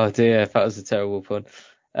 Oh dear, that was a terrible pun.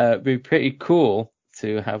 It'd be pretty cool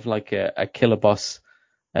to have like a killer boss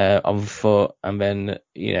on foot, and then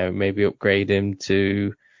maybe upgrade him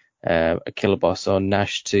to a killer boss on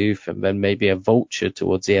Gnash Tooth, and then maybe a vulture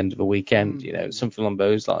towards the end of the weekend, something along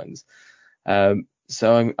those lines.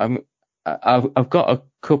 So I've got a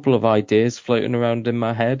couple of ideas floating around in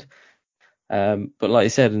my head, but like I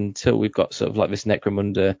said, until we've got sort of like this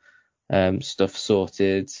Necromunda stuff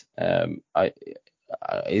sorted,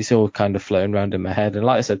 it's all kind of floating around in my head. And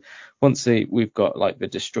like I said, once we've got like the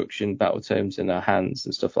destruction battle tomes in our hands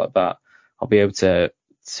and stuff like that, I'll be able to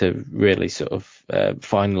really sort of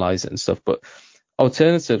finalize it and stuff. But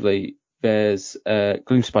alternatively, there's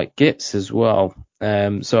Gloomspite Gits as well.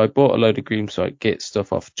 So I bought a load of Gloomspite Gits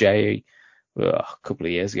stuff off Jay a couple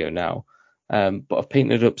of years ago now. But I've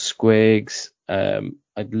painted up Squigs.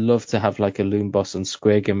 I'd love to have like a Loon Boss on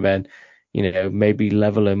Squig, and then maybe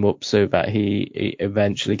level him up so that he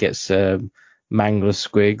eventually gets Mangler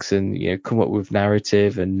Squigs, and come up with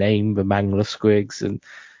narrative and name the Mangler Squigs, and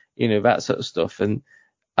that sort of stuff. And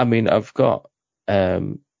I mean, I've got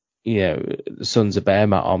the Sons of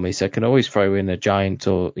Behemat on me, so I can always throw in a giant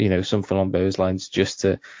or something along those lines just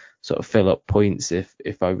to sort of fill up points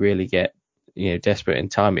if I really get desperate in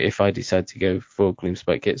time, if I decide to go for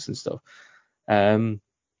Gloomspite Kits and stuff.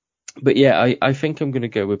 But yeah, I think I'm going to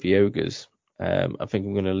go with the ogres. I think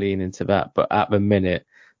I'm going to lean into that. But at the minute,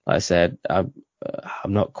 like I said, I'm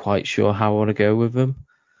not quite sure how I want to go with them.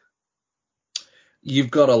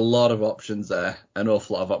 You've got a lot of options there, an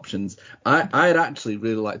awful lot of options. I'd actually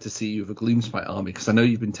really like to see you with a Gloomspite army, because I know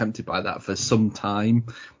you've been tempted by that for some time,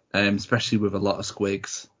 especially with a lot of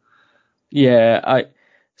Squigs. Yeah,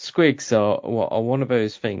 Squigs are one of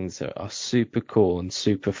those things that are super cool and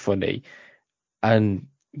super funny, and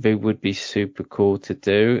they would be super cool to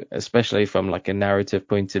do, especially from like a narrative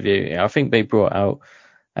point of view. I think they brought out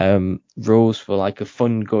rules for like a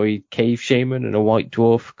Fungoid Cave Shaman and a White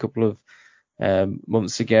Dwarf a couple of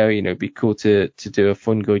months ago. It'd be cool to do a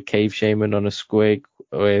Fungoid Cave Shaman on a Squig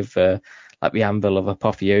with like the Anvil of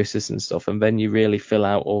Apotheosis and stuff, and then you really fill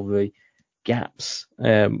out all the gaps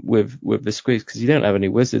with the Squigs, because you don't have any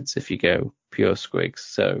wizards if you go pure Squigs.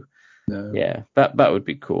 So No. Yeah, that would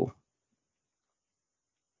be cool.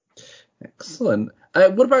 Excellent.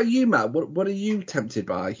 What about you, Matt? What are you tempted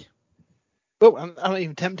by? Well, I'm not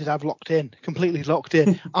even tempted. I've completely locked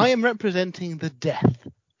in. I am representing the Death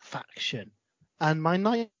faction, and my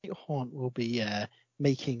Nighthaunt will be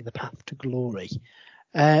making the path to glory.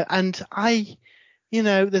 And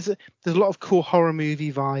there's a lot of cool horror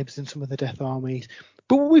movie vibes in some of the Death armies,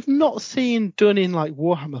 but what we've not seen done in like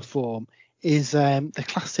Warhammer form is the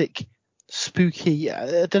classic spooky.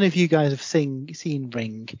 I don't know if you guys have seen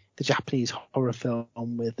Ring, the Japanese horror film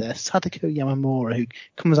with Sadako Yamamura, who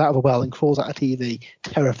comes out of a well and crawls out of TV,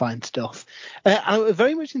 terrifying stuff. And I'm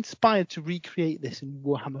very much inspired to recreate this in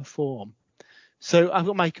Warhammer form. So I've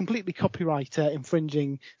got my completely copyright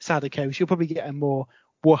infringing Sadako. She'll probably get a more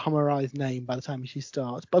Warhammerized name by the time she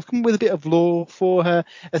starts. But I've come up with a bit of lore for her.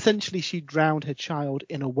 Essentially, she drowned her child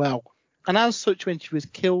in a well. And as such, when she was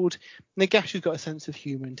killed, Nagash has got a sense of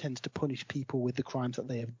humour and tends to punish people with the crimes that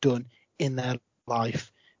they have done in their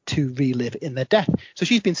life to relive in their death. So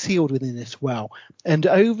she's been sealed within this well. And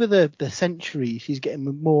over the centuries, she's getting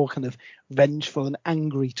more kind of vengeful and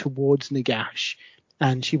angry towards Nagash.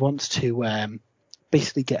 And she wants to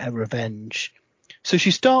basically get her revenge. So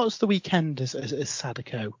she starts the weekend as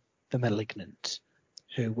Sadako, the Malignant,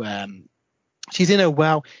 who she's in a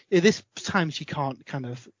well. At this time, she can't kind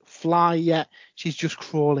of fly yet. She's just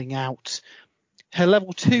crawling out. Her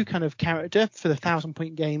level 2 kind of character for the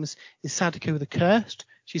 1,000-point games is Sadako the Cursed.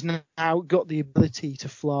 She's now got the ability to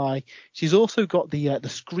fly. She's also got the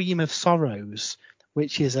Scream of Sorrows,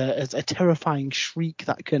 which is a terrifying shriek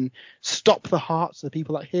that can stop the hearts of the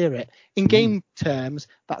people that hear it. In game terms,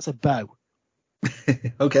 that's a bow.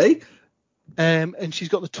 Okay. And she's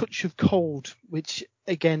got the touch of cold, which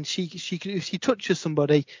again, if she touches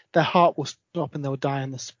somebody, their heart will stop and they'll die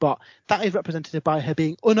on the spot. That is represented by her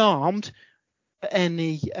being unarmed.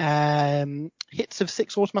 Any hits of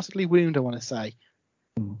 6 automatically wound, I want to say.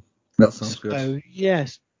 That sounds good.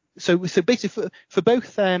 Yes. So basically for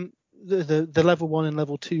both the level 1 and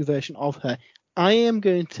level 2 version of her, I am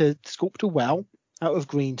going to sculpt a well out of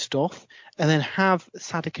green stuff and then have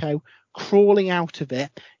Sadako crawling out of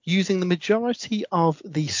it using the majority of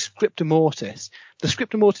the Scripta Mortis. The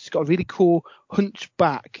Scripta Mortis has got a really cool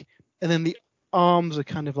hunchback, and then the arms are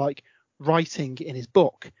kind of like writing in his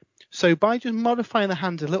book. So by just modifying the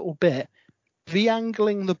hands a little bit,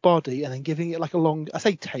 re-angling the body and then giving it like a long, I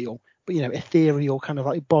say tail, but ethereal kind of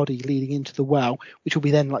like body leading into the well, which will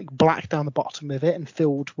be then like black down the bottom of it and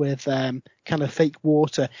filled with kind of fake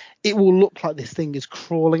water. It will look like this thing is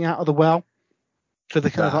crawling out of the well for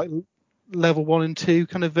the kind of like level 1 and 2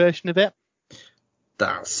 kind of version of it.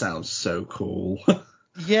 That sounds so cool.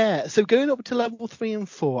 Yeah, so going up to level 3 and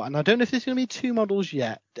 4, and I don't know if there's going to be 2 models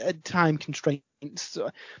yet, time constraints.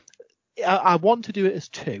 I want to do it as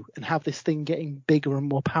 2 and have this thing getting bigger and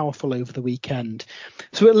more powerful over the weekend.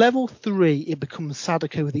 So at level 3, it becomes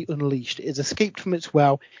Sadako the Unleashed. It has escaped from its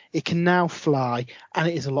well. It can now fly, and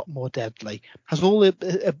it is a lot more deadly. Has all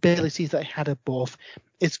the abilities that it had above.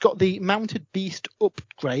 It's got the Mounted Beast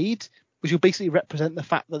upgrade, which will basically represent the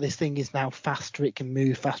fact that this thing is now faster. It can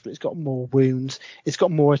move faster. It's got more wounds. It's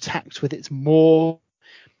got more attacks with its more.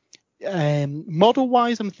 Model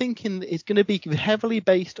wise, I'm thinking it's going to be heavily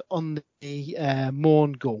based on the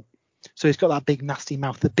Morngul. So it's got that big nasty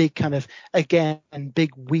mouth, the big kind of, again,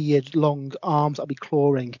 big weird long arms that'll be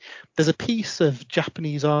clawing. There's a piece of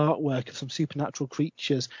Japanese artwork of some supernatural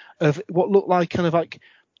creatures of what look like kind of like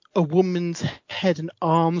a woman's head and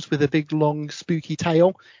arms with a big long spooky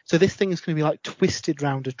tail. So this thing is going to be like twisted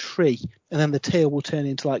round a tree, and then the tail will turn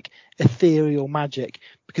into like ethereal magic,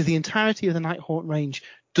 because the entirety of the Nighthaunt range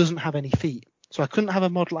doesn't have any feet. So I couldn't have a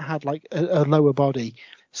model that had like a lower body.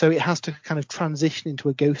 So it has to kind of transition into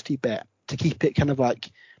a ghosty bit to keep it kind of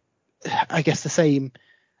like, I guess, the same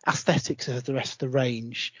aesthetics as the rest of the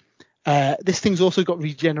range. This thing's also got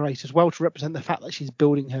regenerate as well to represent the fact that she's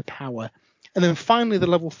building her power. And then finally, the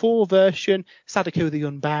level 4 version, Sadako the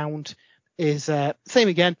Unbound, is same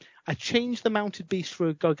again. I changed the Mounted Beast for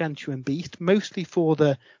a Gargantuan Beast, mostly for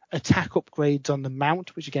the attack upgrades on the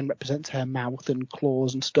mount, which again represents her mouth and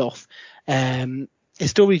claws and stuff. It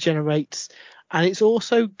still regenerates, and it's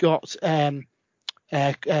also got kind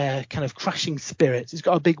of crashing spirits. It's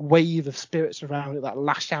got a big wave of spirits around it that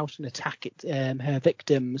lash out and attack her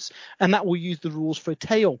victims, and that will use the rules for a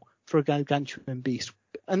tail for a Gargantuan Beast.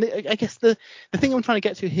 And I guess the thing I'm trying to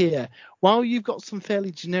get to here, while you've got some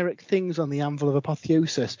fairly generic things on the Anvil of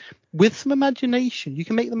Apotheosis, with some imagination, you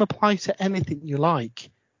can make them apply to anything you like.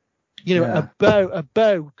 A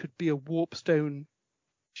bow could be a warpstone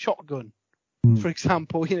shotgun, for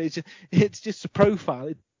example. It's just a profile.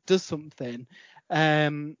 It does something.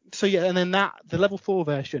 So yeah, and then the level 4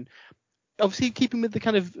 version, obviously keeping with the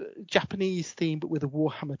kind of Japanese theme but with a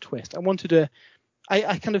Warhammer twist.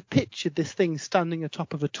 I kind of pictured this thing standing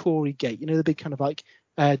atop of a Torii gate, the big kind of like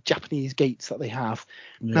Japanese gates that they have.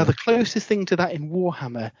 Yeah. Now the closest thing to that in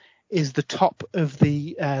Warhammer is the top of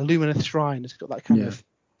the Lumineth Shrine. It's got that kind of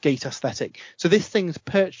gate aesthetic. So this thing's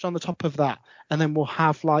perched on the top of that, and then we'll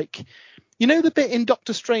have like, the bit in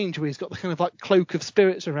Doctor Strange where he's got the kind of like cloak of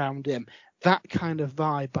spirits around him, that kind of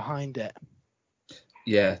vibe behind it.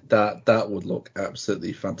 Yeah, that would look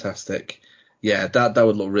absolutely fantastic. Yeah, that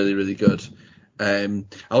would look really, really good.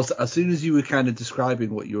 As soon as you were kind of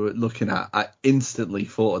describing what you were looking at, I instantly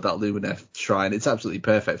thought of that Lumineth Shrine. It's absolutely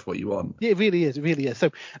perfect for what you want. Yeah, it really is. It really is. So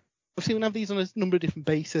obviously we'll have these on a number of different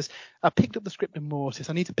bases. I picked up the Script and Mortis.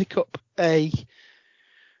 I need to pick up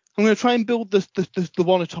I'm going to try and build the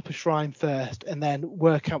one atop a shrine first, and then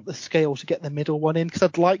work out the scale to get the middle one in, because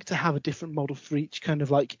I'd like to have a different model for each kind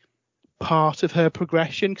of like part of her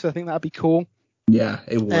progression, because I think that'd be cool. Yeah,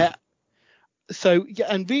 it would. So yeah,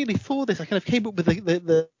 and really for this, I kind of came up with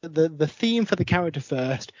the theme for the character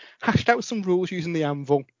first, hashed out some rules using the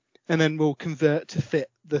anvil, and then we'll convert to fit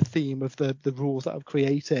the theme of the rules that I've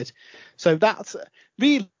created. So that's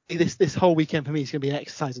really this whole weekend for me is going to be an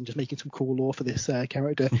exercise in just making some cool lore for this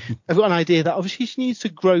character. I've got an idea that obviously she needs to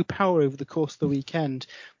grow power over the course of the weekend,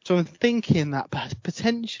 so I'm thinking that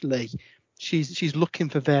potentially she's looking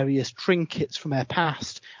for various trinkets from her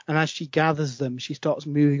past, and as she gathers them, she starts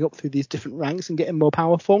moving up through these different ranks and getting more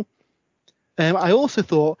powerful. I also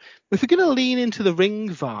thought, if we're going to lean into the ring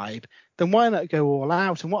vibe, then why not go all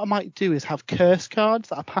out? And what I might do is have curse cards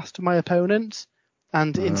that I pass to my opponents,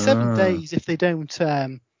 and in 7 days, if they don't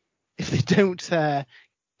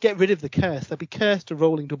get rid of the curse, they'll be cursed to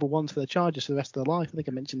rolling double ones for their charges for the rest of their life. I think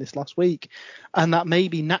I mentioned this last week. And that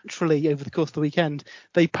maybe naturally over the course of the weekend,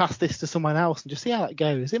 they pass this to someone else and just see how that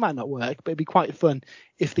goes. It might not work, but it'd be quite fun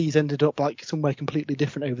if these ended up like somewhere completely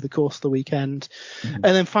different over the course of the weekend. Mm-hmm.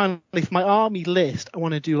 And then finally, for my army list, I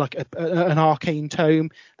want to do like an arcane tome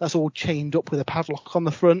that's all chained up with a padlock on the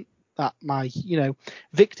front that my,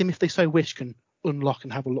 victim, if they so wish, can unlock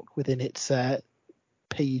and have a look within its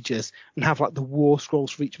pages, and have like the war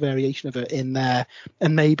scrolls for each variation of it in there,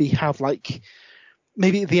 and maybe at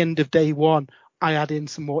the end of day 1 I add in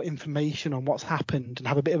some more information on what's happened and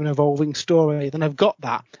have a bit of an evolving story. Then I've got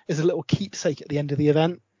that as a little keepsake at the end of the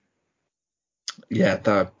event. Yeah,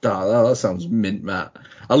 that sounds mint, Matt.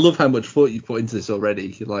 I love how much thought you put into this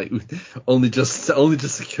already. Like, only just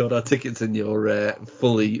secured our tickets and you're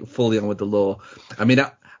fully on with the lore. I mean,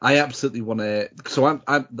 I absolutely want to. So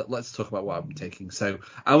let's talk about what I'm taking. So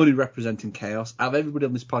I will be representing Chaos. Out of everybody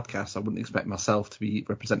on this podcast, I wouldn't expect myself to be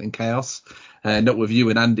representing Chaos. Not with you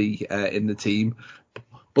and Andy in the team.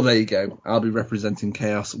 But there you go. I'll be representing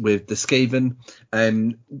Chaos with the Skaven.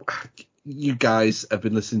 You guys have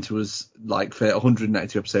been listening to us like for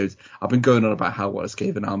 192 episodes. I've been going on about how I want a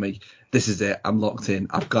Skaven army. This is it. I'm locked in.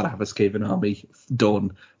 I've got to have a Skaven army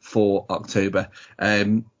done for October.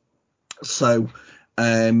 I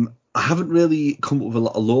haven't really come up with a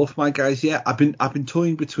lot of lore for my guys yet. I've been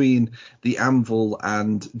toying between the anvil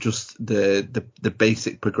and just the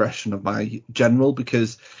basic progression of my general,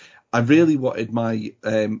 because I really wanted my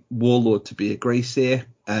warlord to be a Grey Seer,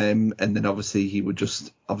 and then obviously he would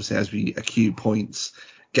just as we accrue points,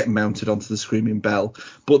 get mounted onto the Screaming Bell.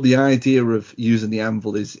 But the idea of using the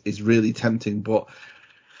anvil is really tempting, but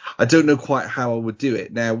I don't know quite how I would do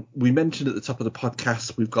it. Now, we mentioned at the top of the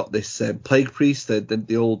podcast, we've got this Plague Priest,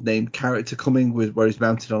 the old named character coming with where he's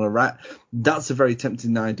mounted on a rat. That's a very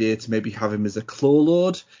tempting idea to maybe have him as a Claw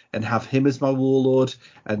Lord and have him as my Warlord,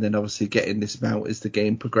 and then obviously getting this mount as the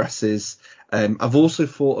game progresses. I've also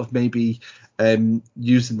thought of maybe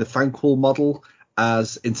using the Thanquol model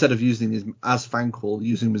as, instead of using him as Thanquol,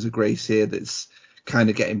 using him as a Grey Seer that's kind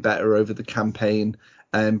of getting better over the campaign.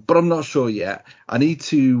 But I'm not sure yet. I need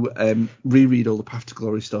to reread all the Path to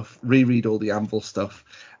Glory stuff, reread all the Anvil stuff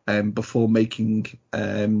before making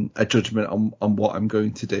a judgment on what I'm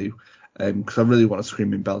going to do. Because I really want a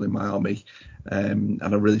Screaming Bell in my army, and I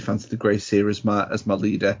really fancy the Grey Seer as my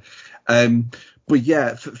leader. But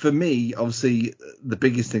yeah, for me, obviously, the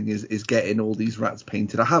biggest thing is getting all these rats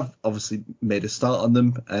painted. I have obviously made a start on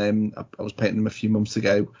them. I was painting them a few months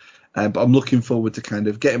ago. But I'm looking forward to kind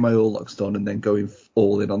of getting my all locks done and then going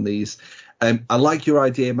all in on these. I like your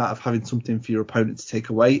idea, Matt, of having something for your opponent to take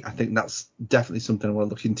away. I think that's definitely something I want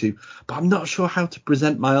to look into. But I'm not sure how to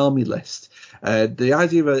present my army list. The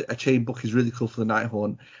idea of a chain book is really cool for the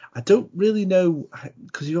Nighthaunt. I don't really know,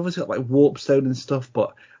 because you've obviously got like Warpstone and stuff,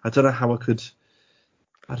 but I don't know how I could.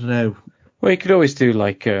 I don't know. Well, you could always do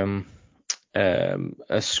like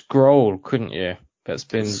a scroll, couldn't you? That's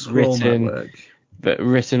been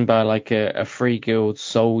written by like a Free Guild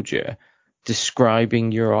soldier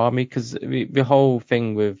describing your army, because the whole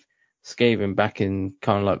thing with Skaven back in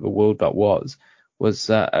kind of like the world that was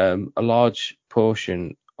that a large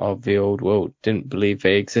portion of the old world didn't believe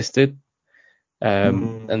they existed.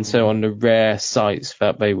 And so on the rare sites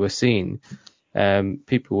that they were seen,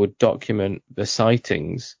 people would document the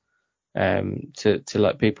sightings to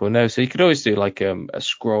let people know. So you could always do like a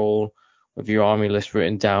scroll with your army list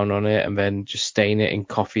written down on it, and then just stain it in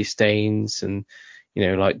coffee stains and, you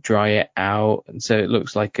know, like dry it out, and so it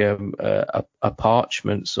looks like a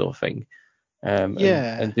parchment sort of thing.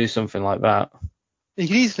 And do something like that. You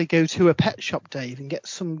could easily go to a pet shop, Dave, and get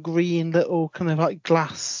some green little kind of like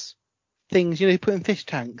glass things, you know, you put in fish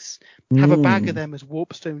tanks. Have a bag of them as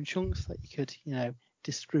warpstone chunks that you could, you know,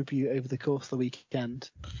 distribute over the course of the weekend.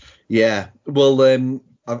 Yeah, well,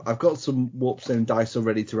 I've got some warpstone dice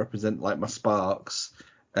already to represent like my sparks,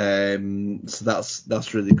 so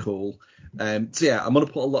that's really cool. So yeah, I'm gonna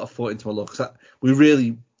put a lot of thought into my look. We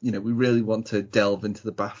really want to delve into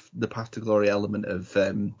the path to glory element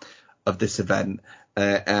of this event,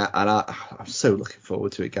 and I'm so looking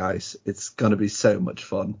forward to it, guys. It's gonna be so much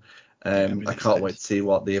fun. I can't wait to see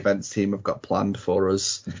what the events team have got planned for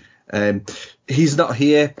us. He's not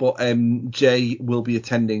here, but Jay will be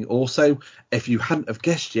attending also. If you hadn't have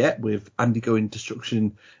guessed yet, with Andy going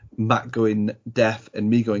destruction, Matt going death, and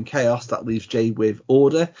me going chaos, that leaves Jay with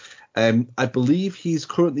order. I believe he's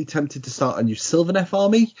currently tempted to start a new Sylvaneth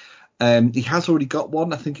army. He has already got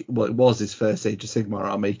one. I think it was his first Age of Sigmar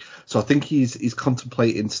army, so I think he's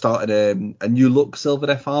contemplating starting a new look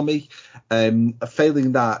Sylvaneth army.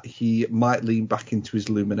 Failing that, he might lean back into his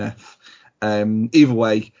Lumineth. Either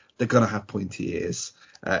way, they're going to have pointy ears,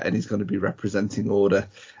 and he's going to be representing order.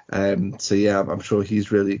 So yeah, I'm sure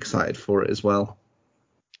he's really excited for it as well.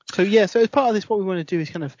 So as part of this, what we want to do is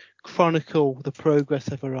kind of chronicle the progress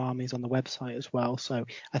of our armies on the website as well. So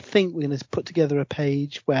I think we're going to put together a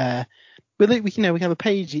page where we have a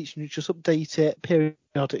page each and just update it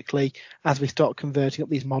periodically as we start converting up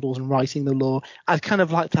these models and writing the lore. I'd kind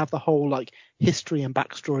of like to have the whole like history and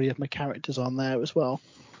backstory of my characters on there as well.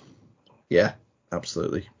 Yeah,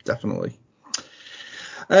 absolutely, definitely.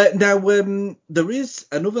 Now, there is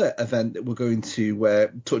another event that we're going to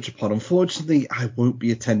touch upon. Unfortunately, I won't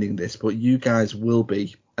be attending this, but you guys will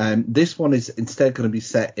be. This one is instead going to be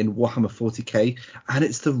set in Warhammer 40k, and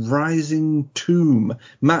it's the Rising Tomb.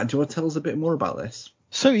 Matt, do you want to tell us a bit more about this?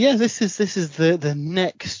 So yeah, this is the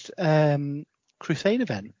next Crusade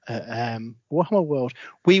event at Warhammer World.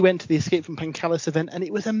 We went to the Escape from Pancalis event, and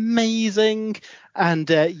it was amazing. And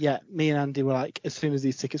me and Andy were like, as soon as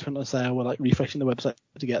these tickets went on sale, we're like refreshing the website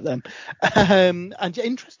to get them. And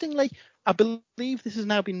interestingly, I believe this has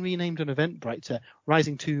now been renamed on Eventbrite to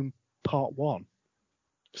Rising Tomb Part 1.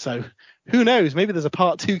 So who knows? Maybe there's a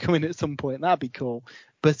Part 2 coming at some point. That'd be cool.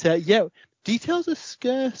 But details are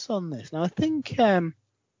scarce on this. Now I think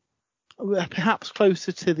perhaps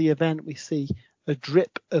closer to the event we see a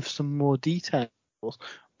drip of some more details,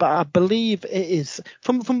 but I believe it is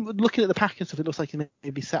from looking at the pack and stuff, it looks like it may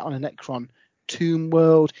be set on a Necron tomb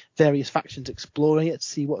world, various factions exploring it to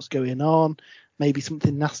see what's going on. Maybe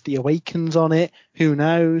something nasty awakens on it. Who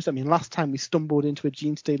knows? I mean, last time we stumbled into a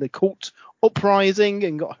Gene Stealer cult uprising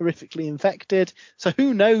and got horrifically infected. So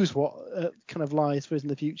who knows what kind of lies for us in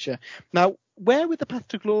the future. Now, where with the Path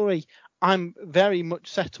to Glory, I'm very much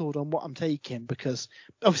settled on what I'm taking, because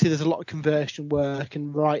obviously there's a lot of conversion work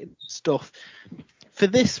and writing stuff. For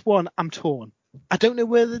this one, I'm torn. I don't know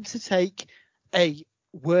whether to take a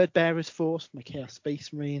Word Bearers Force from the Chaos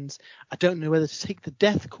Space Marines. I don't know whether to take the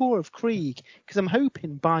Death Corps of Krieg, because I'm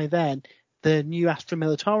hoping by then the new Astra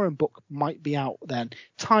Militarum book might be out then.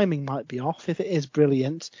 Timing might be off. If it is,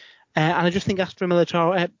 brilliant. And I just think Astra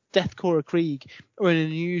Militarum, Death Corps of Krieg are an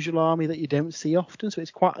unusual army that you don't see often, so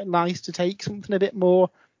it's quite nice to take something a bit more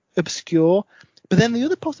obscure. But then the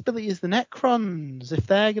other possibility is the Necrons. If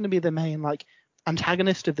they're going to be the main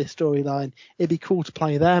antagonist of this storyline, it'd be cool to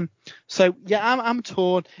play them. So yeah, I'm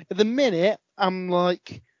torn. At the minute, I'm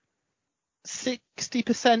like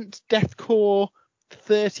 60% Death Corps,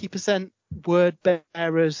 30% Word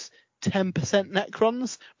Bearers, 10%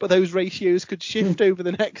 Necrons, but those ratios could shift over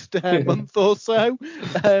the next month or so.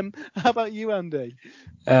 How about you, Andy?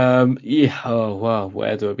 Oh wow,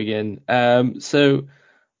 where do I begin? So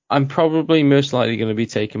I'm probably most likely going to be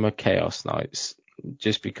taking my Chaos Knights,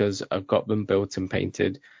 just because I've got them built and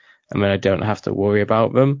painted, and then I don't have to worry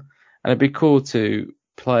about them. And it'd be cool to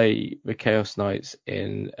play the Chaos Knights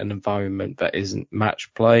in an environment that isn't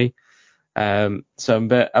match play. So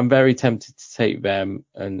I'm very tempted to take them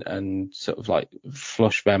and sort of like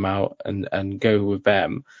flush them out and go with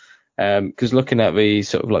them. Because looking at the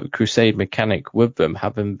sort of like the crusade mechanic with them,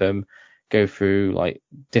 having them go through like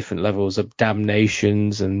different levels of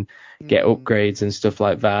damnations and get upgrades and stuff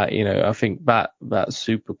like that, I think that's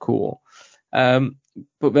super cool.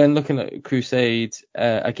 But then looking at crusade,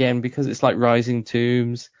 again, because it's like Rising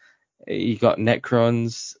Tombs, you got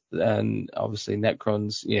Necrons, and obviously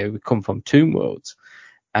Necrons, we come from Tomb Worlds.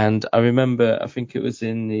 And I remember, I think it was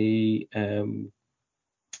in the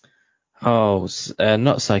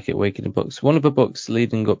not Psychic Awakening books, one of the books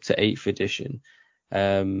leading up to 8th edition,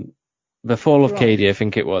 the Fall of Cadia, I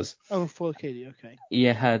think it was. Oh, Fall of Cadia, okay.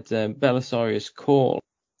 You had Belisarius Cawl.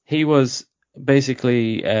 He was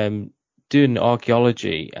basically doing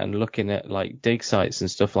archaeology and looking at like dig sites and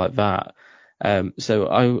stuff like that.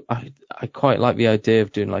 So I quite like the idea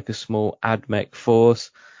of doing like a small AdMech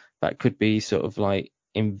force that could be sort of like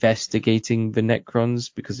investigating the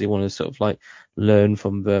Necrons, because they want to sort of like learn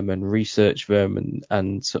from them and research them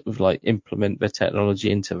and sort of like implement their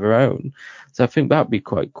technology into their own. So I think that'd be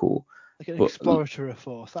quite cool. Like an exploratory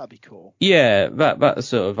force, that'd be cool. Yeah, that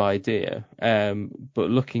sort of idea. But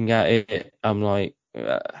looking at it, I'm like,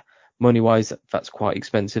 money-wise, that's quite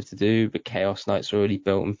expensive to do. The Chaos Knight's already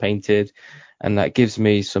built and painted, and that gives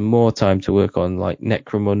me some more time to work on like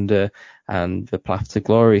Necromunda and the Path to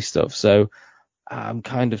Glory stuff. So I'm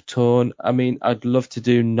kind of torn. I mean, I'd love to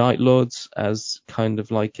do Night Lords as kind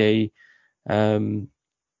of like a sort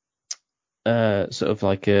of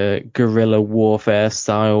like a guerrilla warfare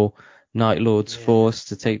style Night Lords force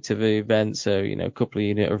to take to the event. So, a couple of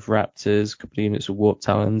units of Raptors, a couple of units of Warp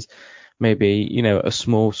Talons, maybe, a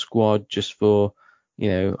small squad just for,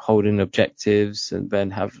 holding objectives, and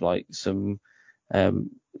then have like some Hell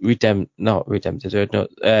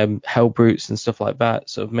Brutes and stuff like that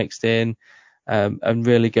sort of mixed in, and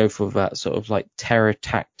really go for that sort of like terror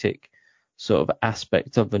tactic sort of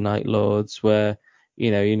aspect of the Night Lords, where,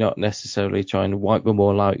 you're not necessarily trying to wipe them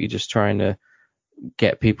all out, you're just trying to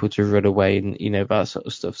get people to run away and, that sort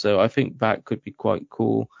of stuff. So I think that could be quite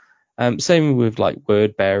cool. Same with like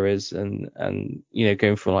word bearers and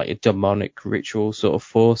going for like a demonic ritual sort of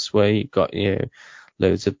force, where you've got,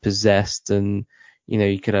 loads of possessed, and,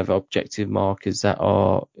 you could have objective markers that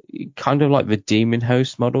are kind of like the demon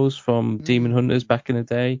host models from Demon Hunters back in the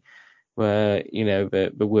day, where,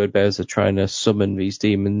 the word bearers are trying to summon these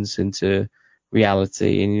demons into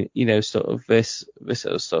reality, and, sort of this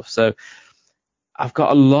sort of stuff. So I've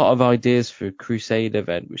got a lot of ideas for a Crusade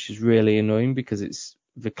event, which is really annoying because it's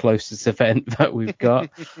the closest event that we've got.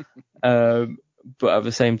 But at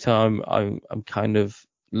the same time, I'm kind of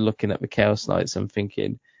looking at the Chaos Knights. I'm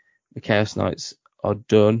thinking the Chaos Knights are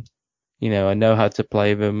done. I know how to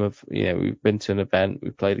play them. We've been to an event,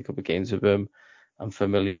 we've played a couple of games with them. I'm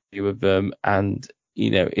familiar with them, and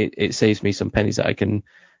it saves me some pennies that I can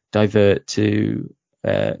divert to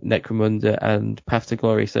Necromunda and Path to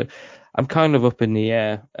Glory. So I'm kind of up in the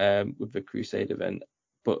air with the Crusade event.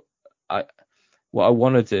 But what I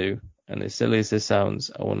want to do, and as silly as this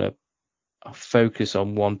sounds, I want to focus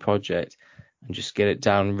on one project and just get it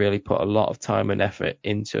down and really put a lot of time and effort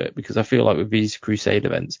into it, because I feel like with these Crusade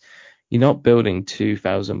events, you're not building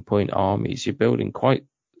 2,000 point armies, you're building quite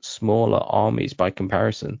smaller armies by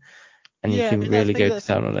comparison, and you can really go to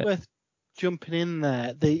town on it. Worth jumping in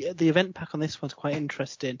there. The event pack on this one's quite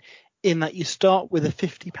interesting, in that you start with a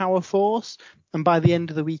 50 power force, and by the end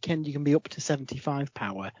of the weekend you can be up to 75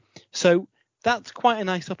 power. So that's quite a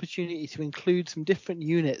nice opportunity to include some different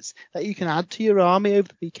units that you can add to your army over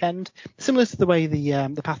the weekend, similar to the way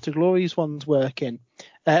the Path to Glory's one's working.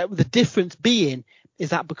 The difference being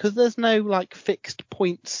is that because there's no like fixed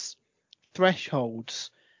points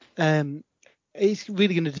thresholds, it's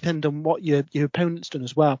really going to depend on what your opponent's done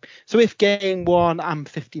as well. So if game one I'm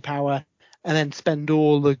 50 power and then spend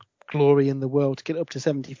all the glory in the world to get up to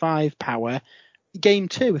 75 power, game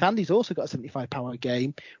two, if Andy's also got a 75 power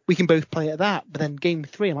game, we can both play at that. But then game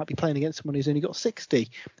three, I might be playing against someone who's only got 60.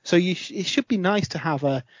 So it should be nice to have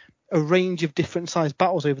a range of different sized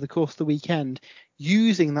battles over the course of the weekend,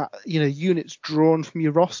 using that, units drawn from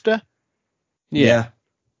your roster. Yeah,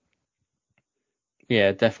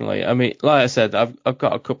 definitely. I mean, like I said, I've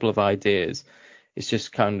got a couple of ideas. It's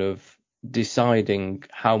just kind of deciding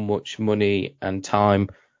how much money and time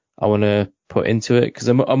I want to put into it, because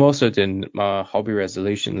I'm also doing my hobby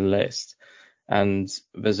resolution list, and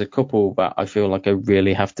there's a couple that I feel like I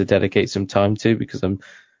really have to dedicate some time to, because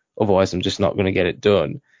otherwise I'm just not going to get it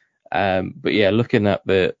done. But yeah, looking at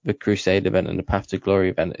the Crusade event and the Path to Glory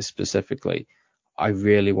event specifically, I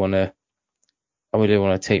really want to I really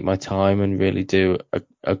want to take my time and really do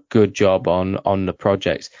a good job on the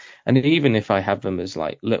projects. And even if I have them as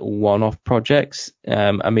like little one-off projects,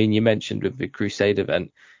 I mean, you mentioned with the Crusade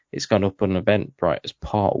event, it's gone up on Eventbrite as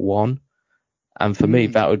part 1. And for me,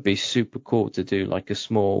 that would be super cool to do like a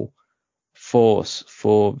small force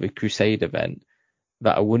for the Crusade event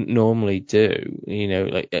that I wouldn't normally do. You know,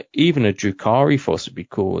 like even a Drukhari force would be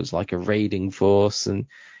cool as like a raiding force, and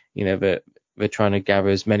you know, they're trying to gather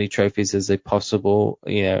as many trophies as they possible,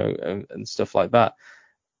 you know, and stuff like that,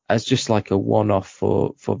 as just like a one-off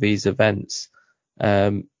for these events.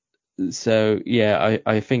 So yeah,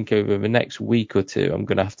 I think over the next week or two, I'm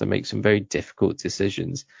going to have to make some very difficult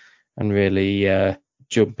decisions and really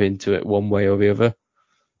jump into it one way or the other.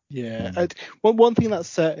 Yeah. One thing that's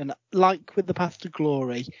certain, like with the Path to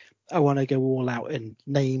Glory, I want to go all out and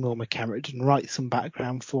name all my characters and write some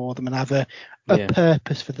background for them and have a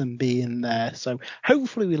purpose for them being there. So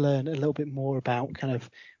hopefully we learn a little bit more about kind of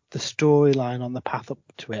the storyline on the path up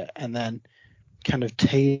to it, and then kind of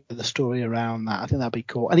tailor the story around that. I think that'd be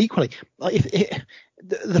cool. And equally, like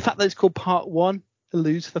the fact that it's called Part 1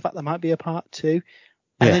 alludes to the fact there might be a Part 2,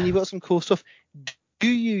 and then you've got some cool stuff. Do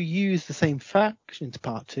you use the same faction to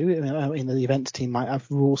Part 2? I mean, the events team might have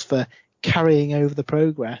rules for carrying over the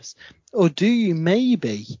progress, or do you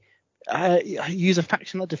maybe use a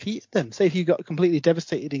faction that defeated them? Say if you got completely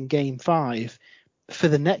devastated in Game 5, for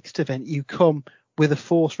the next event you come with a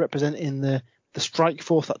force representing the strike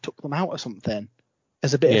force that took them out or something,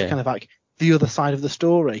 as a bit of kind of like the other side of the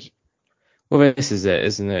story. Well, this is it,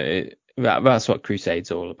 isn't it? That's what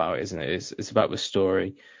Crusade's all about, isn't it? It's about the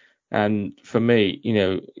story. And for me, you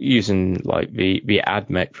know, using like the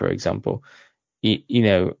AdMech, for example, you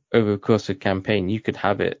know, over the course of a campaign, you could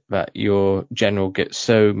have it that your general gets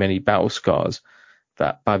so many battle scars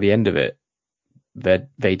that by the end of it,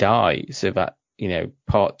 they die. So that, you know,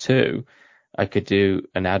 Part 2, I could do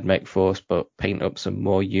an AdMech force, but paint up some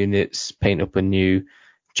more units, paint up a new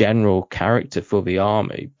general character for the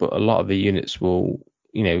army. But a lot of the units will,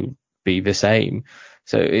 you know, be the same.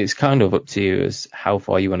 So it's kind of up to you as how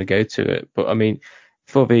far you want to go to it. But I mean,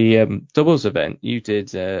 for the doubles event, you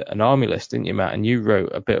did an army list, didn't you, Matt? And you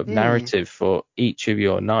wrote a bit of narrative for each of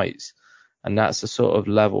your knights. And that's the sort of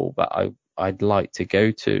level that I'd like to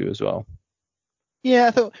go to as well. Yeah,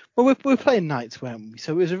 I thought, well, we're playing knights, weren't we?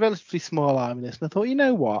 So it was a relatively small army list. And I thought, you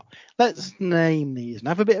know what? Let's name these and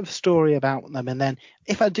have a bit of a story about them. And then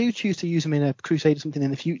if I do choose to use them in a crusade or something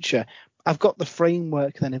in the future, I've got the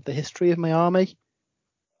framework then of the history of my army.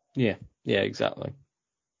 Yeah, exactly.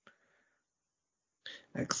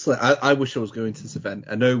 Excellent. I wish I was going to this event.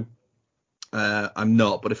 I know I'm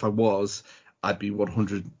not, but if I was, I'd be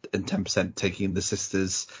 110% taking the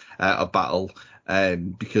Sisters of Battle,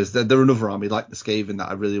 because they're another army like the Skaven that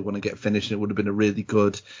I really want to get finished. And it would have been a really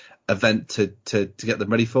good event to get them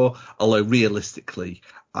ready for. Although realistically,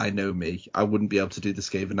 I know me, I wouldn't be able to do the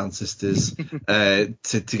Skaven Ancestors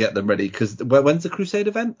to get them ready. Because when's the Crusade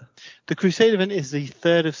event? The Crusade event is the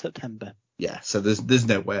 3rd of September. Yeah, so there's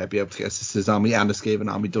no way I'd be able to get a Sisters Army and a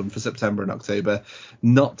Skaven Army done for September and October.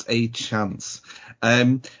 Not a chance.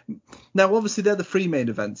 Now, obviously, they're the 3 main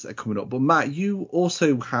events that are coming up. But, Matt, you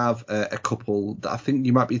also have a couple that I think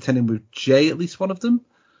you might be attending with Jay, at least one of them.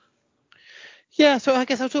 Yeah, so I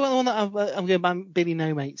guess I'll talk about the one that I'm going by Billy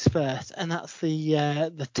No Mates first, and that's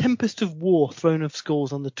the Tempest of War Throne of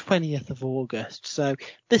Skulls on the 20th of August. So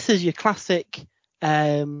this is your classic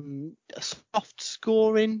soft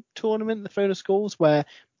scoring tournament, the Throne of Skulls, where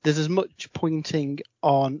there's as much pointing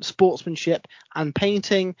on sportsmanship and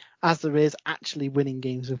painting as there is actually winning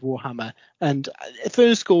games of Warhammer. And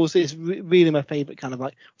Throne of Skulls is really my favourite kind of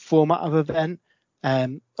like format of event,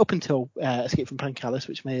 up until Escape from Pancalis,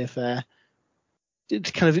 which may have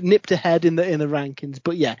it's kind of nipped ahead in the rankings.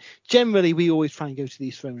 But yeah, generally we always try and go to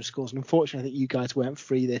these Throne of Skulls, and unfortunately I think you guys weren't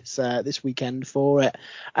free this weekend for it.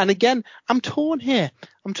 And again, I'm torn here.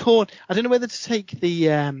 I don't know whether to take the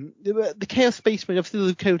Chaos Space Marine. Obviously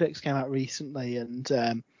the Codex came out recently,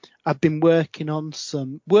 and I've been working on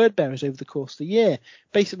some word bearers over the course of the year.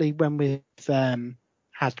 Basically when we've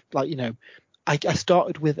had, like, you know, I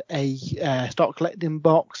started with a start collecting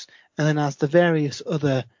box, and then as the various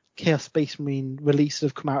other Chaos Space Marine releases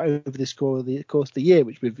have come out over the course of the year,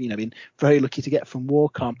 which we've been very lucky to get from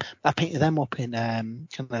Warcom, I painted them up in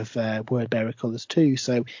kind of word bearer colours too.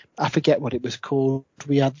 So I forget what it was called.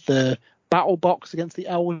 We had the battle box against the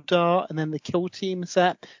Eldar, and then the kill team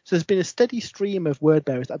set. So there's been a steady stream of word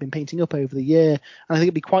bearers that I've been painting up over the year, and I think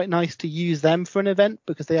it'd be quite nice to use them for an event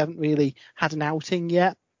because they haven't really had an outing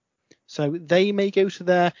yet. So they may go to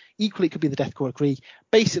there. Equally, it could be the Deathcore Krieg.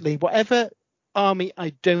 Basically, whatever army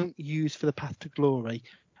I don't use for the Path to Glory,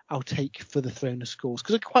 I'll take for the Throne of Skulls,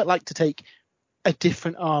 because I quite like to take a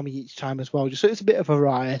different army each time as well, just so it's a bit of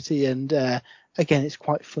variety, and again, it's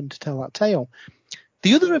quite fun to tell that tale.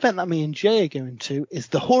 The other event that me and Jay are going to is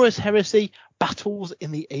the Horus Heresy Battles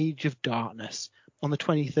in the Age of Darkness on the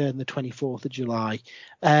 23rd and the 24th of July.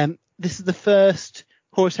 This is the first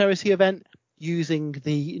Horus Heresy event using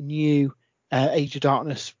the new Age of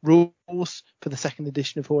Darkness rules for the second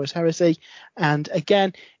edition of Horus Heresy. And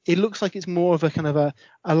again, it looks like it's more of a kind of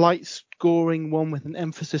a light scoring one, with an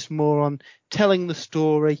emphasis more on telling the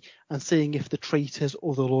story and seeing if the traitors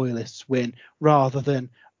or the loyalists win, rather than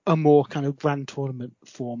a more kind of grand tournament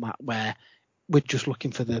format where we're just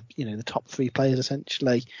looking for the top 3 players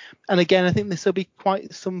essentially. And again, I think this will be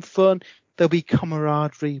quite some fun. There'll be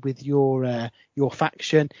camaraderie with your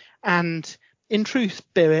faction, and in true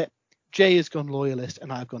spirit, Jay has gone loyalist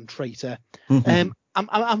and I've gone traitor.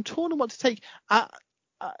 I'm torn on what to take.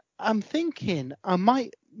 I'm thinking I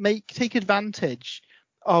might take advantage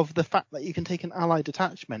of the fact that you can take an allied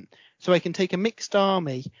detachment. So I can take a mixed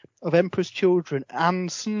army of Emperor's Children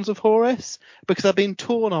and Sons of Horus, because I've been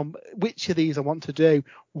torn on which of these I want to do.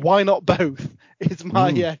 Why not both? Is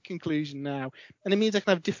my conclusion now. And it means I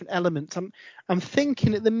can have different elements. I'm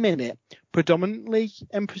thinking at the minute predominantly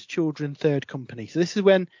Emperor's Children, Third Company. So this is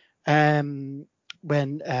when Fulgrim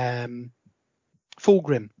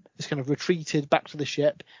has kind of retreated back to the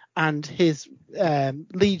ship, and his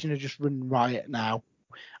legion are just run riot now.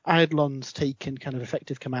 Eidolon's taken kind of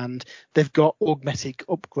effective command. They've got augmetic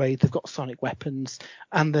upgrade. They've got sonic weapons,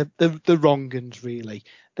 and the wrong uns really.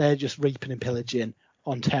 They're just raping and pillaging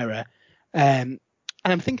on Terra. And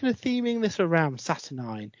I'm thinking of theming this around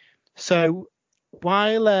Saturnine. So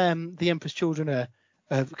while the Emperor's Children are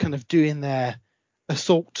kind of doing their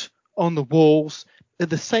assault on the walls, at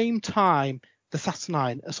the same time the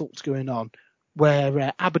Saturnine assault's going on,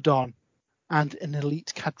 where Abaddon and an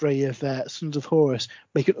elite cadre of Sons of Horus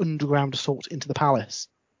make an underground assault into the palace.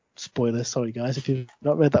 Spoilers, sorry guys if you've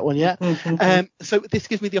not read that one yet. So this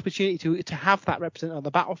gives me the opportunity to have that represented on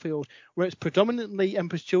the battlefield, where it's predominantly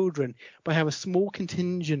Emperor's Children, but I have a small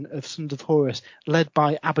contingent of Sons of Horus led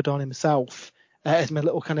by Abaddon himself as my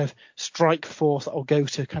little kind of strike force that will go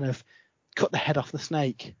to kind of cut the head off the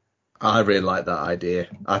snake. I really like that idea.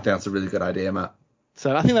 I think that's a really good idea, Matt.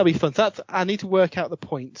 So I think that'll be fun. So I need to work out the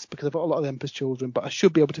points, because I've got a lot of Emperor's Children, but I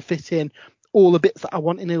should be able to fit in all the bits that I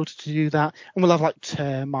want in order to do that. And we'll have like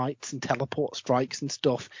termites and teleport strikes and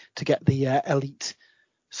stuff to get the elite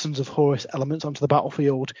Sons of Horus elements onto the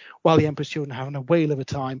battlefield, while the Emperor's Children are having a whale of a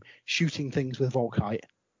time shooting things with Volkite.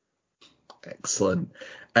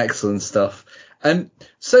 Excellent stuff.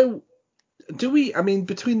 So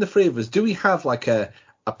between the 3 of us, do we have like a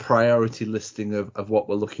priority listing of what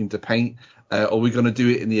we're looking to paint? Or are we going to do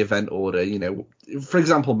it in the event order? For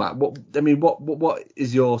example, Matt, what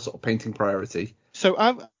is your sort of painting priority? So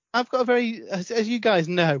I've got a very, as you guys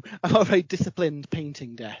know, I've got a very disciplined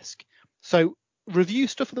painting desk. So review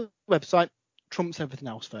stuff on the website trumps everything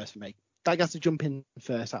else first for me. That has to jump in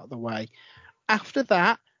first out of the way. After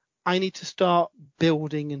that, I need to start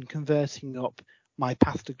building and converting up my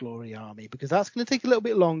Path to Glory army, because that's going to take a little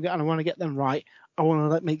bit longer, and I want to get them right. I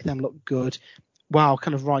want to make them look good while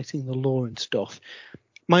kind of writing the lore and stuff.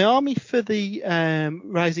 My army for the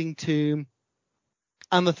Rising Tomb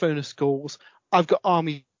and the Throne of Skulls, I've got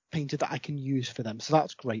army painted that I can use for them, so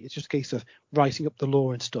that's great. It's just a case of writing up the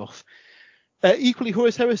lore and stuff. Equally,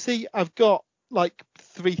 Horus Heresy, I've got like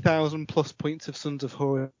 3,000 plus points of Sons of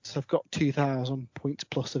Horus. I've got 2,000 points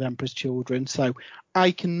plus of Emperor's Children, so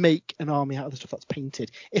I can make an army out of the stuff that's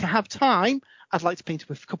painted. If I have time, I'd like to paint it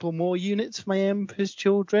with a couple more units for my Emperor's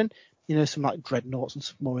Children, some like dreadnoughts and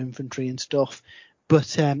some more infantry and stuff.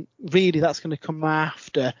 But really, that's going to come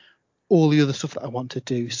after all the other stuff that I want to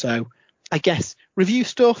do. So I guess review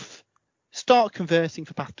stuff, start converting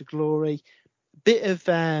for Path to Glory, bit of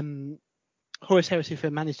Horus Heresy if I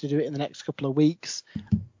manage to do it in the next couple of weeks,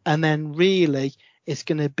 and then really it's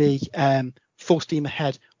going to be full steam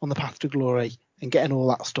ahead on the Path to Glory and getting all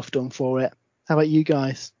that stuff done for it. How about you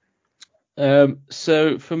guys?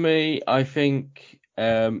 So for me, I think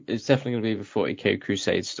it's definitely going to be the 40k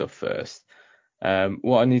Crusade stuff first.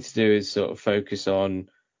 What I need to do is sort of focus on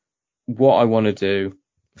what I want to do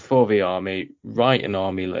for the army, write an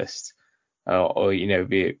army list, or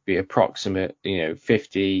be approximate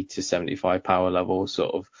 50 to 75 power level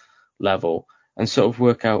sort of level, and sort of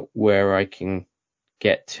work out where I can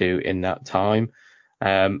get to in that time.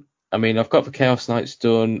 I've got the Chaos Knights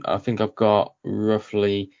done. I think I've got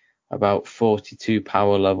roughly about 42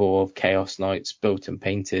 power level of Chaos Knights built and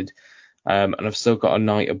painted, and I've still got a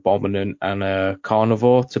Knight Abominant and a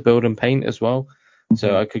Carnivore to build and paint as well.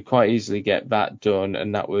 So I could quite easily get that done,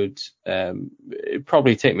 and that would it'd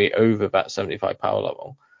probably take me over that 75 power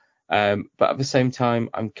level. But at the same time,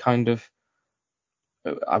 I'm kind of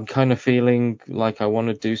feeling like I want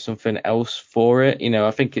to do something else for it.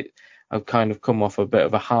 I think I've kind of come off a bit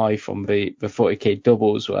of a high from the 40k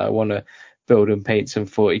doubles, where I want to build and paint some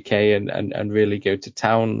 40k and really go to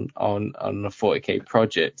town on a 40k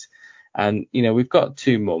project. And we've got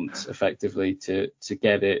 2 months effectively to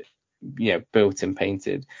get it built and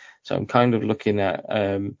painted. So I'm kind of looking at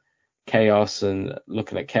Chaos and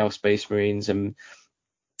looking at Chaos Space Marines. And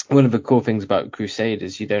one of the cool things about Crusade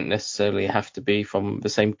is you don't necessarily have to be from the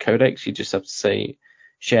same codex. You just have to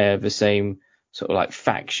share the same sort of like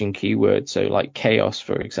faction keyword. So like Chaos,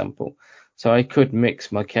 for example. So I could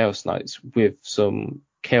mix my Chaos Knights with some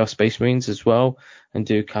Chaos Space Marines as well, and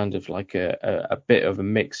do kind of like a bit of a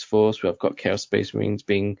mixed force where I've got Chaos Space Marines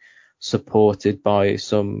being supported by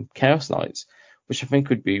some Chaos Knights, which I think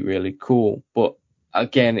would be really cool. But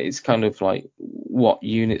again, it's kind of like, what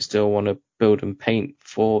units do I want to build and paint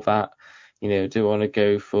for that? Do I want to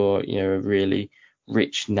go for a really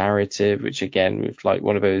rich narrative, which again, with like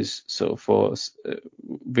one of those sort of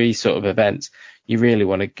these sort of events you really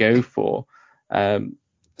want to go for.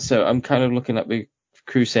 So I'm kind of looking at the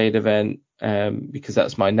Crusade event, because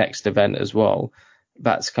that's my next event as well.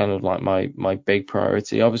 That's kind of like my big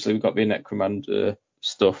priority. Obviously, we've got the Necromunda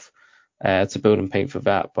stuff to build and paint for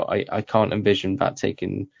that, but I can't envision that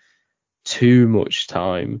taking too much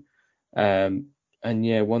time. And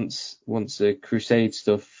yeah, once the Crusade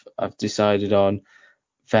stuff I've decided on,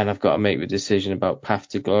 then I've got to make the decision about Path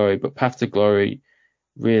to Glory. But Path to Glory,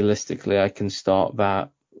 realistically, I can start that,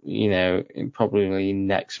 in probably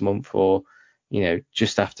next month, or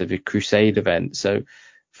just after the Crusade event. So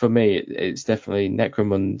for me, it's definitely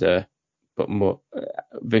Necromunda, but more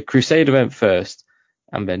the Crusade event first,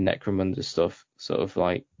 and then Necromunda stuff, sort of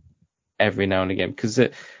like every now and again, because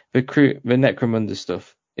the Necromunda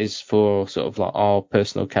stuff is for sort of like our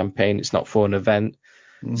personal campaign. It's not for an event.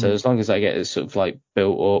 Mm-hmm. So as long as I get it sort of like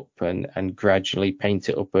built up and gradually paint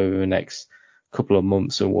it up over the next couple of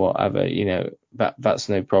months or whatever, that's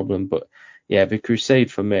no problem. But yeah, the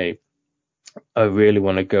Crusade for me, I really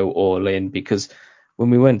want to go all in, because when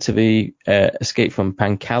we went to the Escape from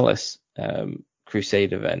Pancalis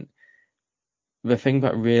Crusade event, the thing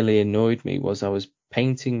that really annoyed me was I was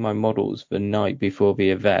painting my models the night before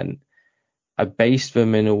the event. I based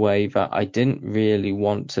them in a way that I didn't really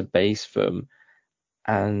want to base them,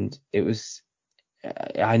 and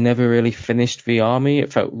I never really finished the army.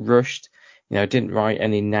 It felt rushed. I didn't write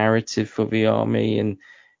any narrative for the army and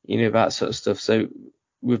that sort of stuff. So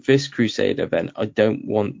with this Crusade event, I don't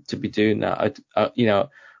want to be doing that.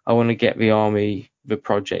 I want to get the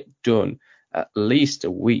project done at least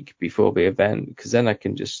a week before the event, because then I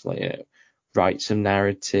can just write some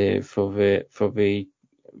narrative for the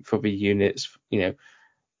units.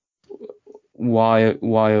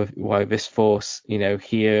 Why this force,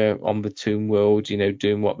 here on the Tomb World,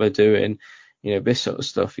 doing what they're doing, this sort of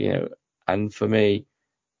stuff, and for me,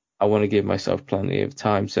 I want to give myself plenty of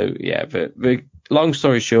time. So yeah, the long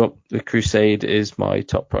story short, the Crusade is my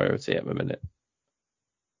top priority at the minute.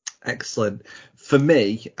 Excellent. For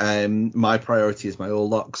me, my priority is my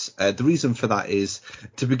Orlocks. The reason for that is,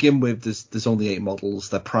 to begin with, there's only 8 models.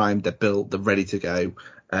 They're primed, they're built, they're ready to go.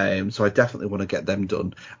 So I definitely want to get them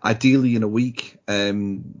done. Ideally in a week.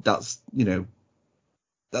 That's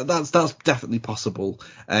definitely possible.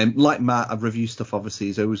 Like Matt, I've reviewed stuff, obviously,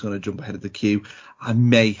 is always going to jump ahead of the queue. I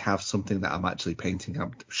may have something that I'm actually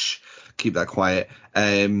painting. Keep that quiet,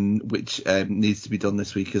 which needs to be done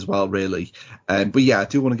this week as well, really. But yeah, I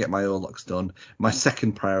do want to get my Orlocks done. My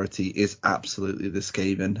second priority is absolutely the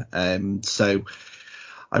Skaven. So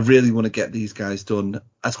I really want to get these guys done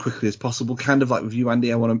as quickly as possible. Kind of like with you,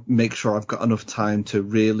 Andy, I want to make sure I've got enough time to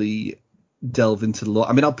really delve into the lore.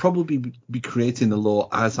 I mean, I'll probably be creating the lore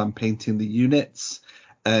as I'm painting the units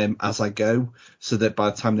as I go, so that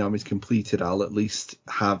by the time the army's completed, I'll at least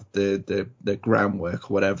have the groundwork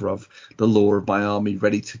or whatever of the lore of my army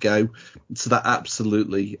ready to go. So that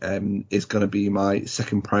absolutely is going to be my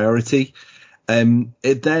second priority.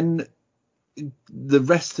 The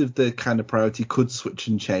rest of the kind of priority could switch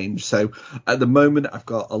and change. So at the moment, I've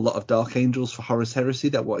got a lot of Dark Angels for Horus Heresy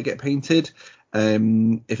that want to get painted.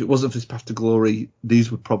 If it wasn't for this Path to Glory,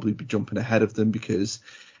 these would probably be jumping ahead of them, because,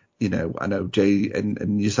 I know Jay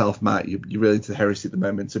and yourself, Matt, you're really into the Heresy at the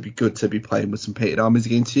moment, so it'd be good to be playing with some painted armies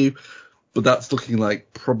against you. But that's looking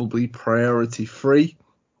like probably priority 3.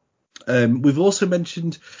 We've also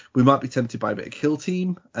mentioned we might be tempted by a bit of Kill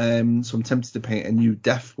Team. So I'm tempted to paint a new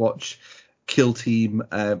Death Watch Kill Team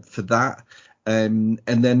for that. And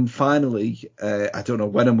then finally, I don't know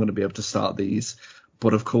when I'm going to be able to start these,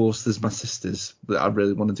 but of course there's my sisters that I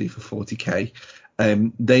really want to do for 40k.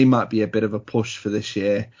 They might be a bit of a push for this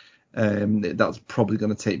year. That's probably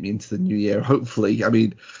going to take me into the new year, hopefully. I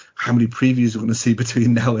mean, how many previews are we going to see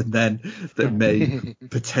between now and then that may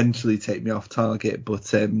potentially take me off target?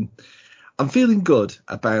 But I'm feeling good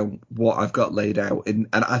about what I've got laid out. And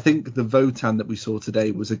I think the Votan that we saw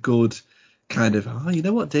today was a good kind of, you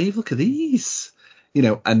know what, Dave, look at these.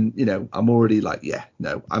 I'm already like, yeah,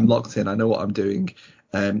 no, I'm locked in. I know what I'm doing.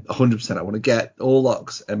 100%. I want to get all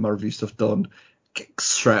locks and my review stuff done, get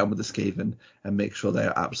straight on with the Skaven and make sure they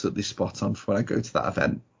are absolutely spot on for when I go to that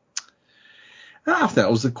event. I think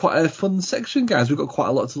that was quite a fun section, guys. We've got quite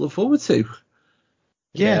a lot to look forward to.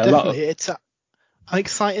 Yeah, definitely. I'm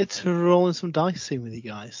excited to roll in some dice soon with you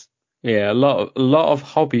guys. Yeah, a lot of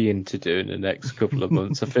hobbying to do in the next couple of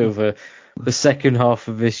months. I feel for the second half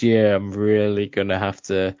of this year, I'm really gonna have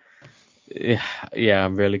to. Yeah,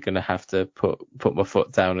 I'm really gonna have to put my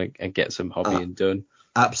foot down and get some hobbying done.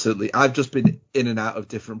 Absolutely. I've just been in and out of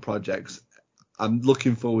different projects. I'm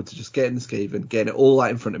looking forward to just getting the Skaven, getting it all out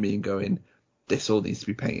in front of me and going, this all needs to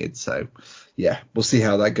be painted. So, yeah, we'll see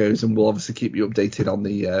how that goes. And we'll obviously keep you updated on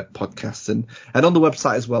the podcast and on the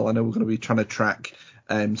website as well. I know we're going to be trying to track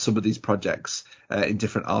some of these projects in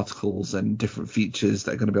different articles and different features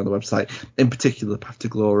that are going to be on the website, in particular Path to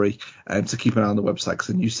Glory. So keep an eye on the website because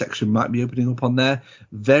a new section might be opening up on there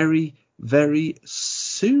very, very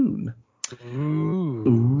soon.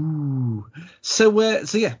 Ooh. So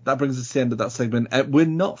yeah, that brings us to the end of that segment. We're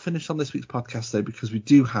not finished on this week's podcast though, because we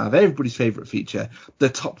do have everybody's favourite feature, the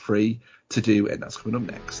top 3, to do, and that's coming up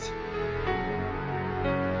next.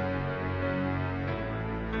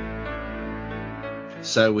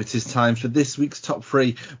 So it is time for this week's top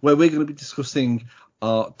 3, where we're going to be discussing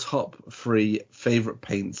our top 3 favourite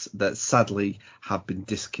paints that sadly have been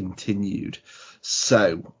discontinued.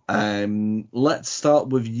 So let's start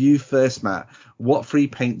with you first, Matt. What 3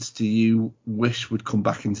 paints do you wish would come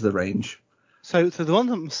back into the range? So the one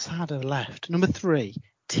that I'm sad have left, number 3,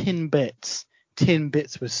 Tin Bits. Tin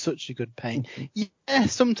Bits was such a good paint. Yeah,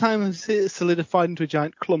 sometimes it solidified into a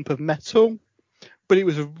giant clump of metal, but it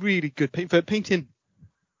was a really good paint for painting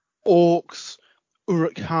orcs,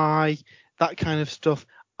 Uruk-hai, that kind of stuff.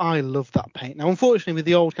 I love that paint. Now, unfortunately, with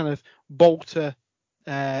the old kind of bolter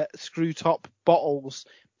screw top bottles,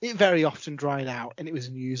 it very often dried out and it was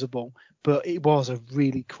unusable, but it was a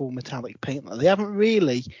really cool metallic paint that they haven't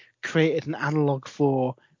really created an analog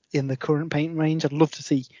for in the current paint range. I'd love to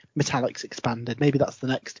see metallics expanded. Maybe that's the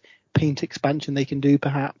next paint expansion they can do,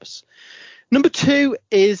 perhaps. Number 2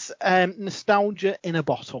 is Nostalgia in a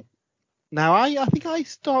Bottle. Now, I think I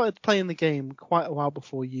started playing the game quite a while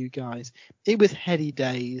before you guys. It was heady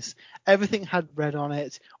days. Everything had red on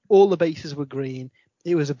it. All the bases were green.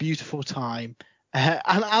 It was a beautiful time. And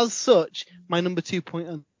as such, my number 2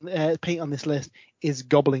 paint on this list is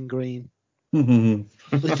Goblin Green.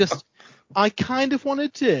 It's just, I kind of want to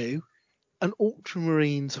do an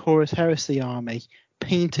Ultramarines Horus Heresy army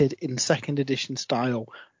painted in 2nd edition style,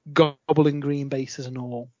 Goblin Green bases and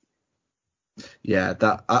all. Yeah,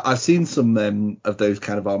 that I've seen some of those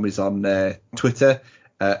kind of armies on Twitter,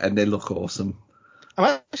 and they look awesome.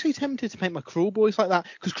 I'm actually tempted to paint my Cruel Boys like that,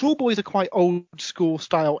 because Cruel Boys are quite old school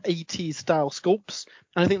style, 80s style sculpts,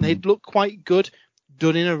 and I think they'd look quite good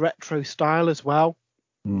done in a retro style as well.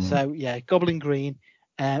 So yeah, Goblin Green.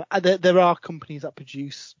 There are companies that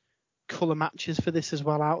produce colour matches for this as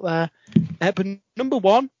well out there. But number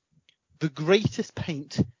 1, the greatest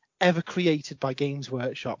paint ever created by Games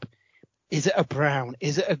Workshop. Is it a brown?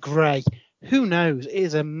 Is it a grey? Who knows? It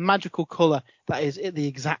is a magical colour that is at the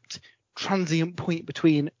exact transient point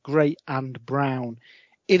between grey and brown.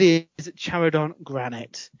 It is Charadon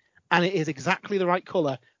Granite, and it is exactly the right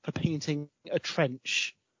colour for painting a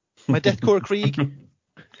trench. My Deathcore Krieg,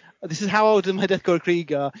 this is how old my Deathcore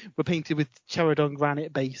Krieg are, were painted with Charadon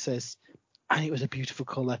Granite bases, and it was a beautiful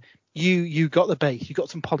colour. You got the base, you got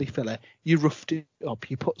some polyfiller, you roughed it up,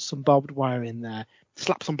 you put some barbed wire in there,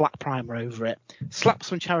 slap some black primer over it, slap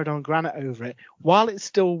some Charadon Granite over it. While it's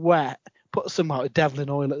still wet, put some Devlin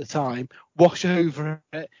oil at the time, wash over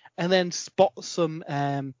it, and then spot some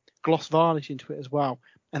gloss varnish into it as well.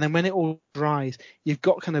 And then when it all dries, you've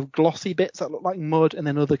got kind of glossy bits that look like mud and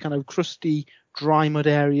then other kind of crusty, dry mud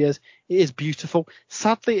areas. It is beautiful.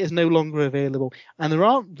 Sadly, it is no longer available. And there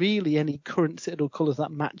aren't really any current Citadel colours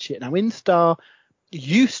that match it. Now, Instar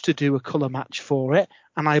used to do a colour match for it,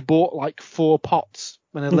 and I bought like 4 pots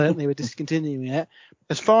when I learned they were discontinuing it.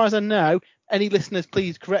 As far as I know, any listeners,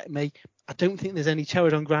 please correct me, I don't think there's any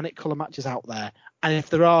Charadon Granite colour matches out there. And if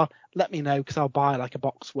there are, let me know, because I'll buy like a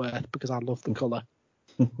box worth because I love the colour.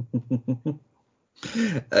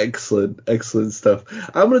 Excellent stuff.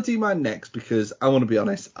 I'm going to do mine next because I want to be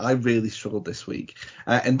honest, I really struggled this week.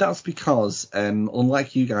 And that's because,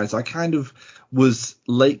 unlike you guys, I kind of was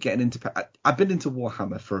late getting into... I've been into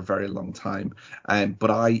Warhammer for a very long time,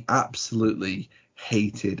 but I absolutely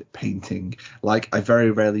hated painting. Like, I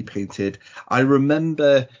very rarely painted. I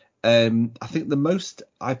remember, I think the most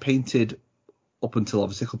I painted up until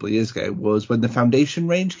obviously a couple of years ago was when the Foundation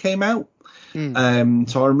range came out.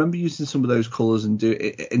 So I remember using some of those colours and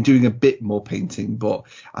doing a bit more painting, but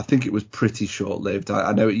I think it was pretty short-lived.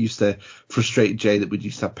 I know it used to frustrate Jay that we'd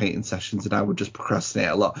used to have painting sessions and I would just procrastinate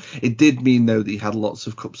a lot. It did mean, though, that he had lots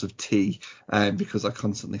of cups of tea because I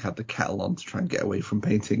constantly had the kettle on to try and get away from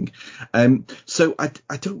painting. So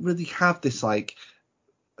I don't really have this, like,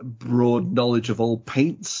 broad knowledge of all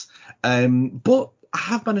paints, but I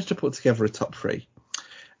have managed to put together a top three.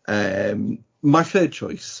 My third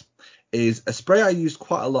choice is a spray I used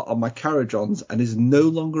quite a lot on my Carajons and is no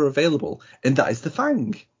longer available, and that is the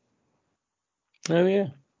Fang. Oh, yeah.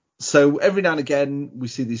 So every now and again, we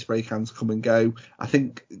see these spray cans come and go. I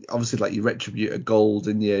think, obviously, like your Retributor Gold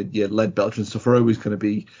and your Lead Belcher and stuff are always going to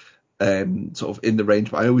be sort of in the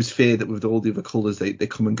range, but I always fear that with all the other colours, they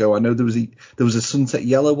come and go. I know there was a Sunset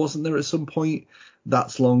Yellow, wasn't there, at some point?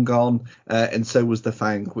 That's long gone, and so was the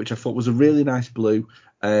Fang, which I thought was a really nice blue.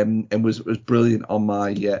 And was brilliant on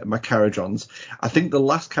my Carajons. I think the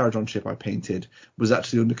last Carajon ship I painted was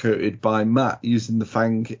actually undercoated by Matt using the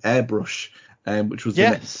Fang airbrush, which was the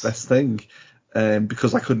next best thing,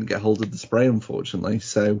 because I couldn't get hold of the spray, unfortunately.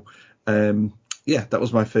 So, that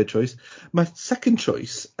was my third choice. My second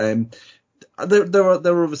choice, there are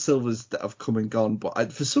other silvers that have come and gone,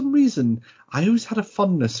 but for some reason I always had a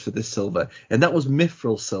fondness for this silver, and that was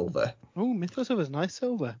Mithril silver. Oh, Mithril silver is nice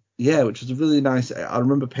silver. Yeah, which was a really nice. I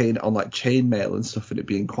remember painting it on like chainmail and stuff, and it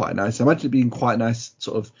being quite nice. I imagine it being quite nice,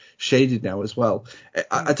 sort of shaded now as well.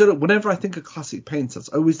 I don't know. Whenever I think of classic paints, that's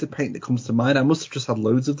always the paint that comes to mind. I must have just had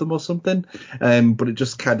loads of them or something, but it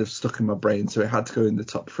just kind of stuck in my brain, so it had to go in the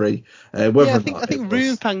top three. I think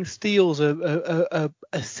Runefang Steel's a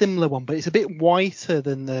similar one, but it's a bit whiter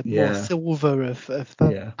than the more silver of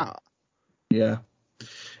that. Yeah.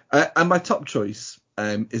 And my top choice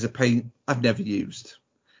is a paint I've never used,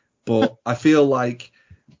 but I feel like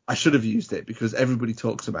I should have used it because everybody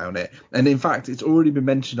talks about it. And in fact, it's already been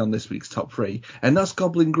mentioned on this week's top three, and that's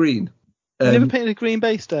Goblin Green. You never painted a green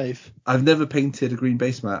base, Dave? I've never painted a green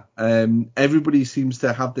base, Matt. Everybody seems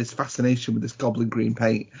to have this fascination with this Goblin Green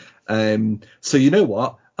paint. So you know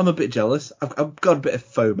what? I'm a bit jealous. I've got a bit of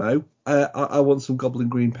FOMO. I want some Goblin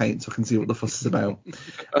Green paint so I can see what the fuss is about.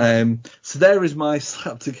 So there is my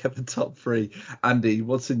slap together top three. Andy,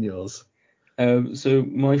 what's in yours? So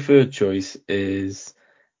my third choice is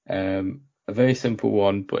a very simple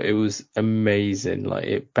one, but it was amazing. Like,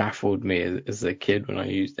 it baffled me as a kid when I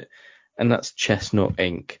used it, and that's chestnut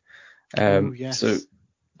ink. So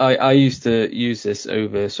I used to use this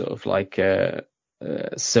over sort of like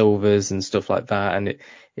silvers and stuff like that, and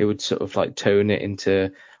it would sort of like tone it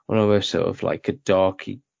into almost sort of like a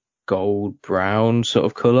darky gold brown sort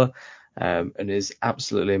of colour. And is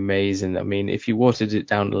absolutely amazing. I mean, if you watered it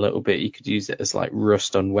down a little bit, you could use it as like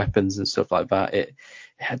rust on weapons and stuff like that. It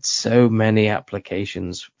had so many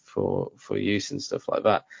applications for use and stuff like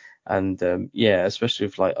that. And especially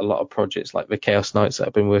with like a lot of projects like the Chaos Knights that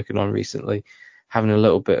I've been working on recently, having a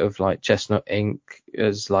little bit of like chestnut ink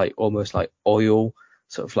as like almost like oil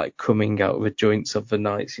sort of like coming out of the joints of the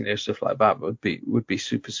knights, stuff like that would be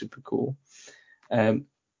super, super cool.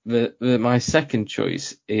 My second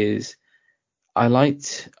choice is I like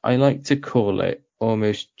to call it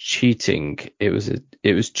almost cheating. It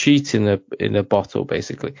was cheat in a bottle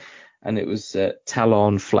basically, and it was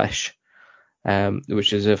Talon Flesh,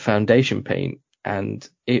 which is a foundation paint, and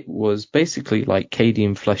it was basically like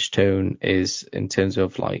Cadian Flesh Tone is in terms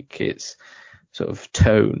of like its sort of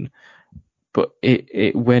tone, but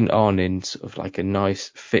it went on in sort of like a nice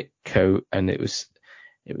thick coat, and it was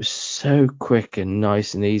so quick and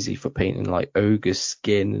nice and easy for painting like ogre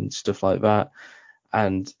skin and stuff like that.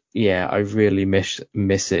 And yeah, I really miss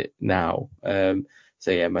it now.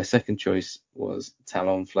 My second choice was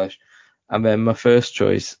Talon Flesh, and then my first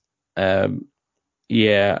choice, I'm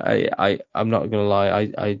not gonna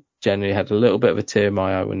lie, I generally had a little bit of a tear in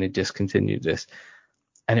my eye when they discontinued this,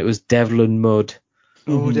 and it was Devlin Mud.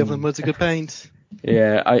 Oh, Devlin Mud's a good paint.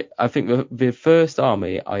 Yeah, I think the first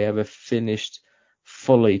army I ever finished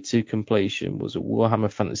fully to completion was a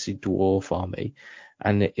Warhammer Fantasy Dwarf army,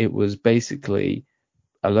 and it was basically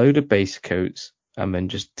a load of base coats and then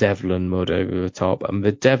just Devlin Mud over the top. And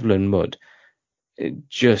the Devlin Mud,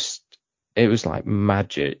 it was like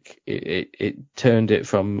magic. It turned it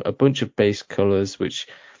from a bunch of base colours, which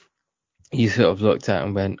you sort of looked at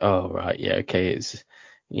and went, oh, right, yeah, okay, it's,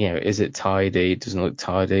 is it tidy? It doesn't look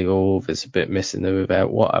tidy, or there's a bit missing there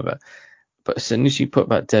about whatever. But as soon as you put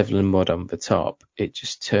that Devil Mud on the top, it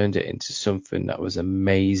just turned it into something that was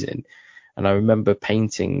amazing. And I remember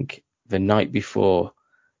painting the night before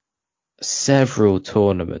several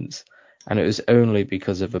tournaments, and it was only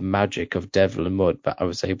because of the magic of Devil and Mud that I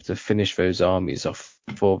was able to finish those armies off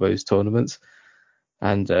for those tournaments.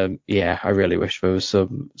 And I really wish there was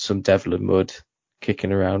some Devil and Mud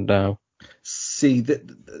kicking around now. See,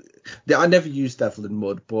 I never used Devil and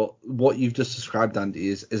Mud, but what you've just described, Andy,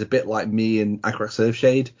 is a bit like me in Agrax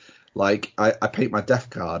Earthshade. Like, I paint my Death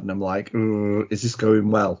card, and I'm like, is this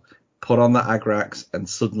going well? Put on that Agrax, and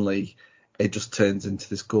suddenly it just turns into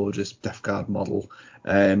this gorgeous Death Guard model.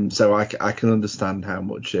 So I can understand how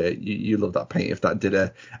much you love that paint, if that did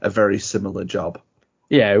a very similar job.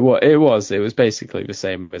 Yeah, it was. It was basically the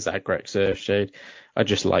same as Agrax Earthshade. I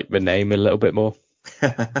just like the name a little bit more.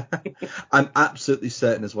 I'm absolutely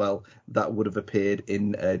certain as well that would have appeared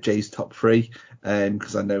in Jay's top 3,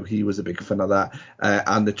 because I know he was a big fan of that.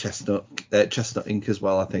 And the Chestnut Ink as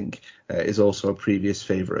well, I think, is also a previous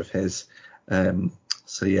favourite of his. I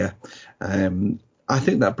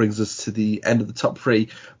think that brings us to the end of the top 3.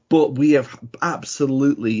 But we have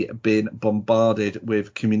absolutely been bombarded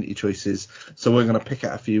with community choices, so we're going to pick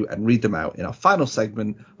out a few and read them out in our final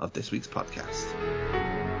segment of this week's podcast.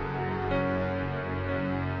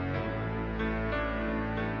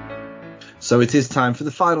 So it is time for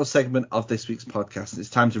the final segment of this week's podcast. It's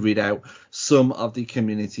time to read out some of the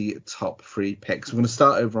community top 3 picks. We're going to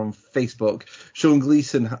start over on Facebook. Sean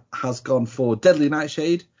Gleason has gone for Deadly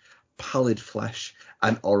Nightshade, Pallid Flesh,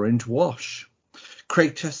 and Orange Wash.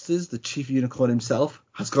 Craig Chesters, the chief unicorn himself,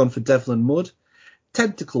 has gone for Devil and Mud,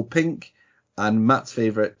 Tentacle Pink, and Matt's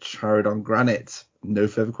favourite, Charodon Granite. No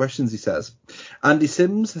further questions, he says. Andy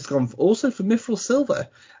Sims has gone also for Mithril Silver,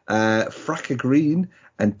 Fracka Green,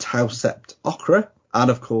 and Tausept Ochre, and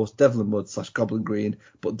of course Devil and Mud / Goblin Green,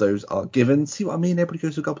 but those are given. See what I mean? Everybody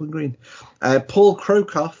goes for Goblin Green. Paul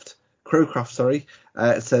Crowcroft,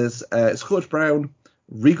 says Scorched Brown,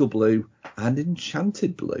 Regal Blue, and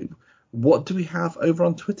Enchanted Blue. What do we have over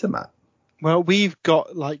on Twitter, Matt? Well, we've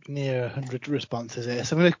got like near 100 responses here,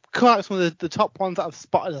 so I'm going to cut out some of the top ones that I've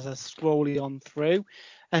spotted as I scroll on through.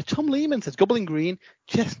 Tom Lehman says Goblin Green,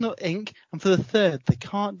 Chestnut Ink, and for the third, they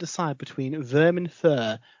can't decide between Vermin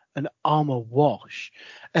Fur and Armor Wash.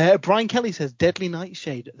 Brian Kelly says Deadly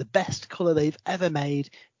Nightshade, the best colour they've ever made,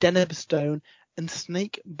 Deneb Stone, and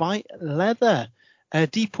Snake Bite Leather.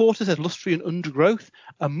 D. Porter says Lustrian Undergrowth,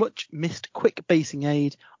 a much missed quick basing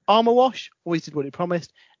aid, Armor Wash, always did what it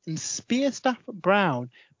promised, and Spearstaff Brown,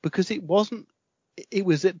 because it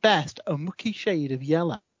was at best a mucky shade of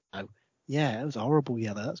yellow. Yeah, it was a horrible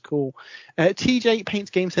yellow. That's cool. TJ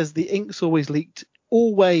Paints Game says the inks always leaked.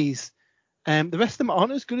 Always. The rest of them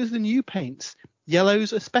aren't as good as the new paints.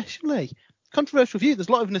 Yellows especially. Controversial view. There's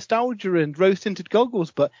a lot of nostalgia and rose-tinted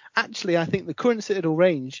goggles, but actually I think the current Citadel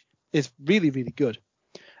range is really, really good.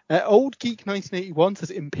 Old Geek 1981 says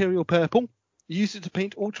Imperial Purple. Used it to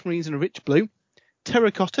paint ultramarines in a rich blue.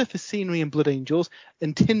 Terracotta for scenery and blood angels.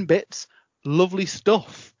 And Tin Bits. Lovely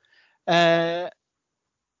stuff.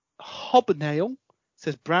 Hobnail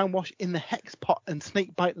says brown wash in the hex pot and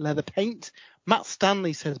snakebite leather paint. Matt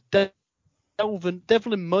Stanley says Devil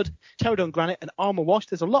and Mud, Charodon Granite, and Armor Wash.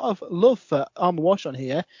 There's a lot of love for Armor Wash on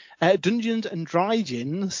here. Dungeons and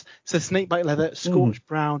Drygins says snakebite leather, scorched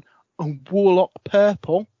brown, and Warlock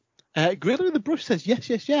purple. Gorilla with the Brush says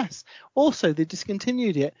yes. Also, they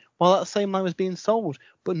discontinued it while that same line was being sold,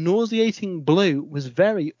 but Nauseating Blue was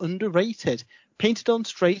very underrated. Painted on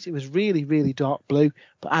straight, it was really, really dark blue,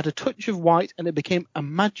 but add a touch of white and it became a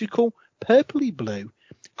magical purpley blue.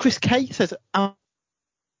 Chris K says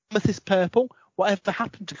Amethyst Purple. Whatever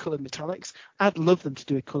happened to coloured metallics? I'd love them to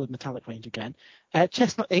do a coloured metallic range again.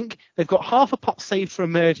 Chestnut Ink, they've got half a pot saved for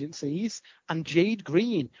emergencies. And Jade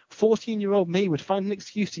Green, 14-year-old me would find an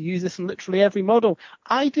excuse to use this in literally every model.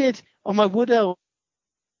 I did on my Wood Elves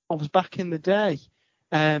back in the day.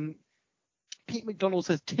 Pete McDonald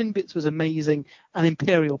says Tin Bits was amazing and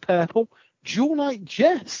Imperial Purple. Jewel Knight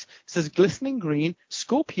Jess says Glistening Green,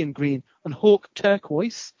 Scorpion Green, and Hawk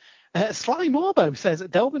Turquoise. Sly Morbo says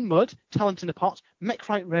Delvin Mud, Talent in a Pot,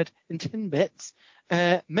 Mechrite Red, and Tin Bits.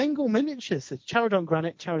 Mengel Miniatures says Charodon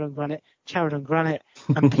Granite, Charodon Granite, Charodon Granite.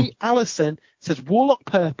 And Pete Allison says Warlock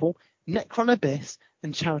Purple, Necron Abyss,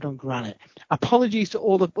 and Charodon Granite. Apologies to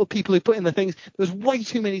all the people who put in the things. There was way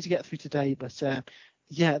too many to get through today, but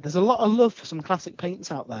yeah, there's a lot of love for some classic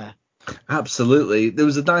paints out there. Absolutely. There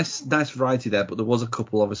was a nice variety there, but there was a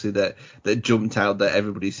couple obviously that jumped out that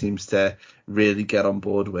everybody seems to really get on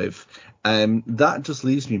board with. That just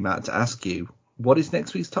leaves me, Matt, to ask you, what is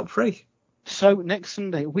next week's top 3? So next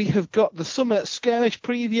Sunday we have got the Summer Skirmish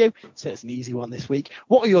preview. So it's an easy one this week.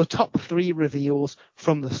 What are your top 3 reveals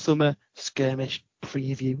from the Summer Skirmish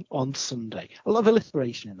preview on Sunday? A lot of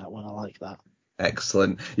alliteration in that one. I like that.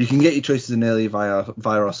 Excellent. You can get your choices in early via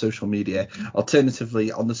our social media.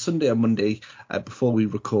 Alternatively, on the Sunday and Monday, before we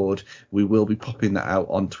record, we will be popping that out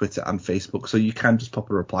on Twitter and Facebook. So you can just pop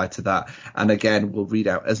a reply to that. And again, we'll read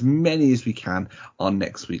out as many as we can on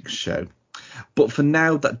next week's show. But for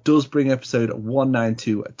now, that does bring episode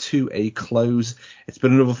 192 to a close. It's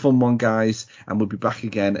been another fun one, guys, and we'll be back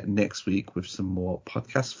again next week with some more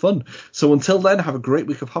podcast fun. So until then, have a great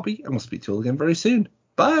week of hobby, and we'll speak to you all again very soon.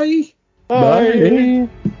 Bye! Bye!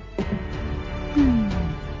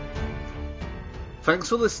 Thanks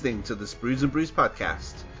for listening to the Sprues and Brews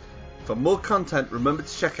podcast. For more content, remember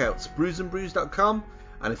to check out spruesandbrews.com,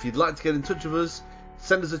 and if you'd like to get in touch with us,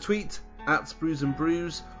 send us a tweet at Sprues and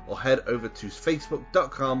Brews, or head over to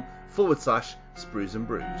facebook.com/Sprues and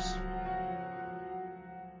Brews.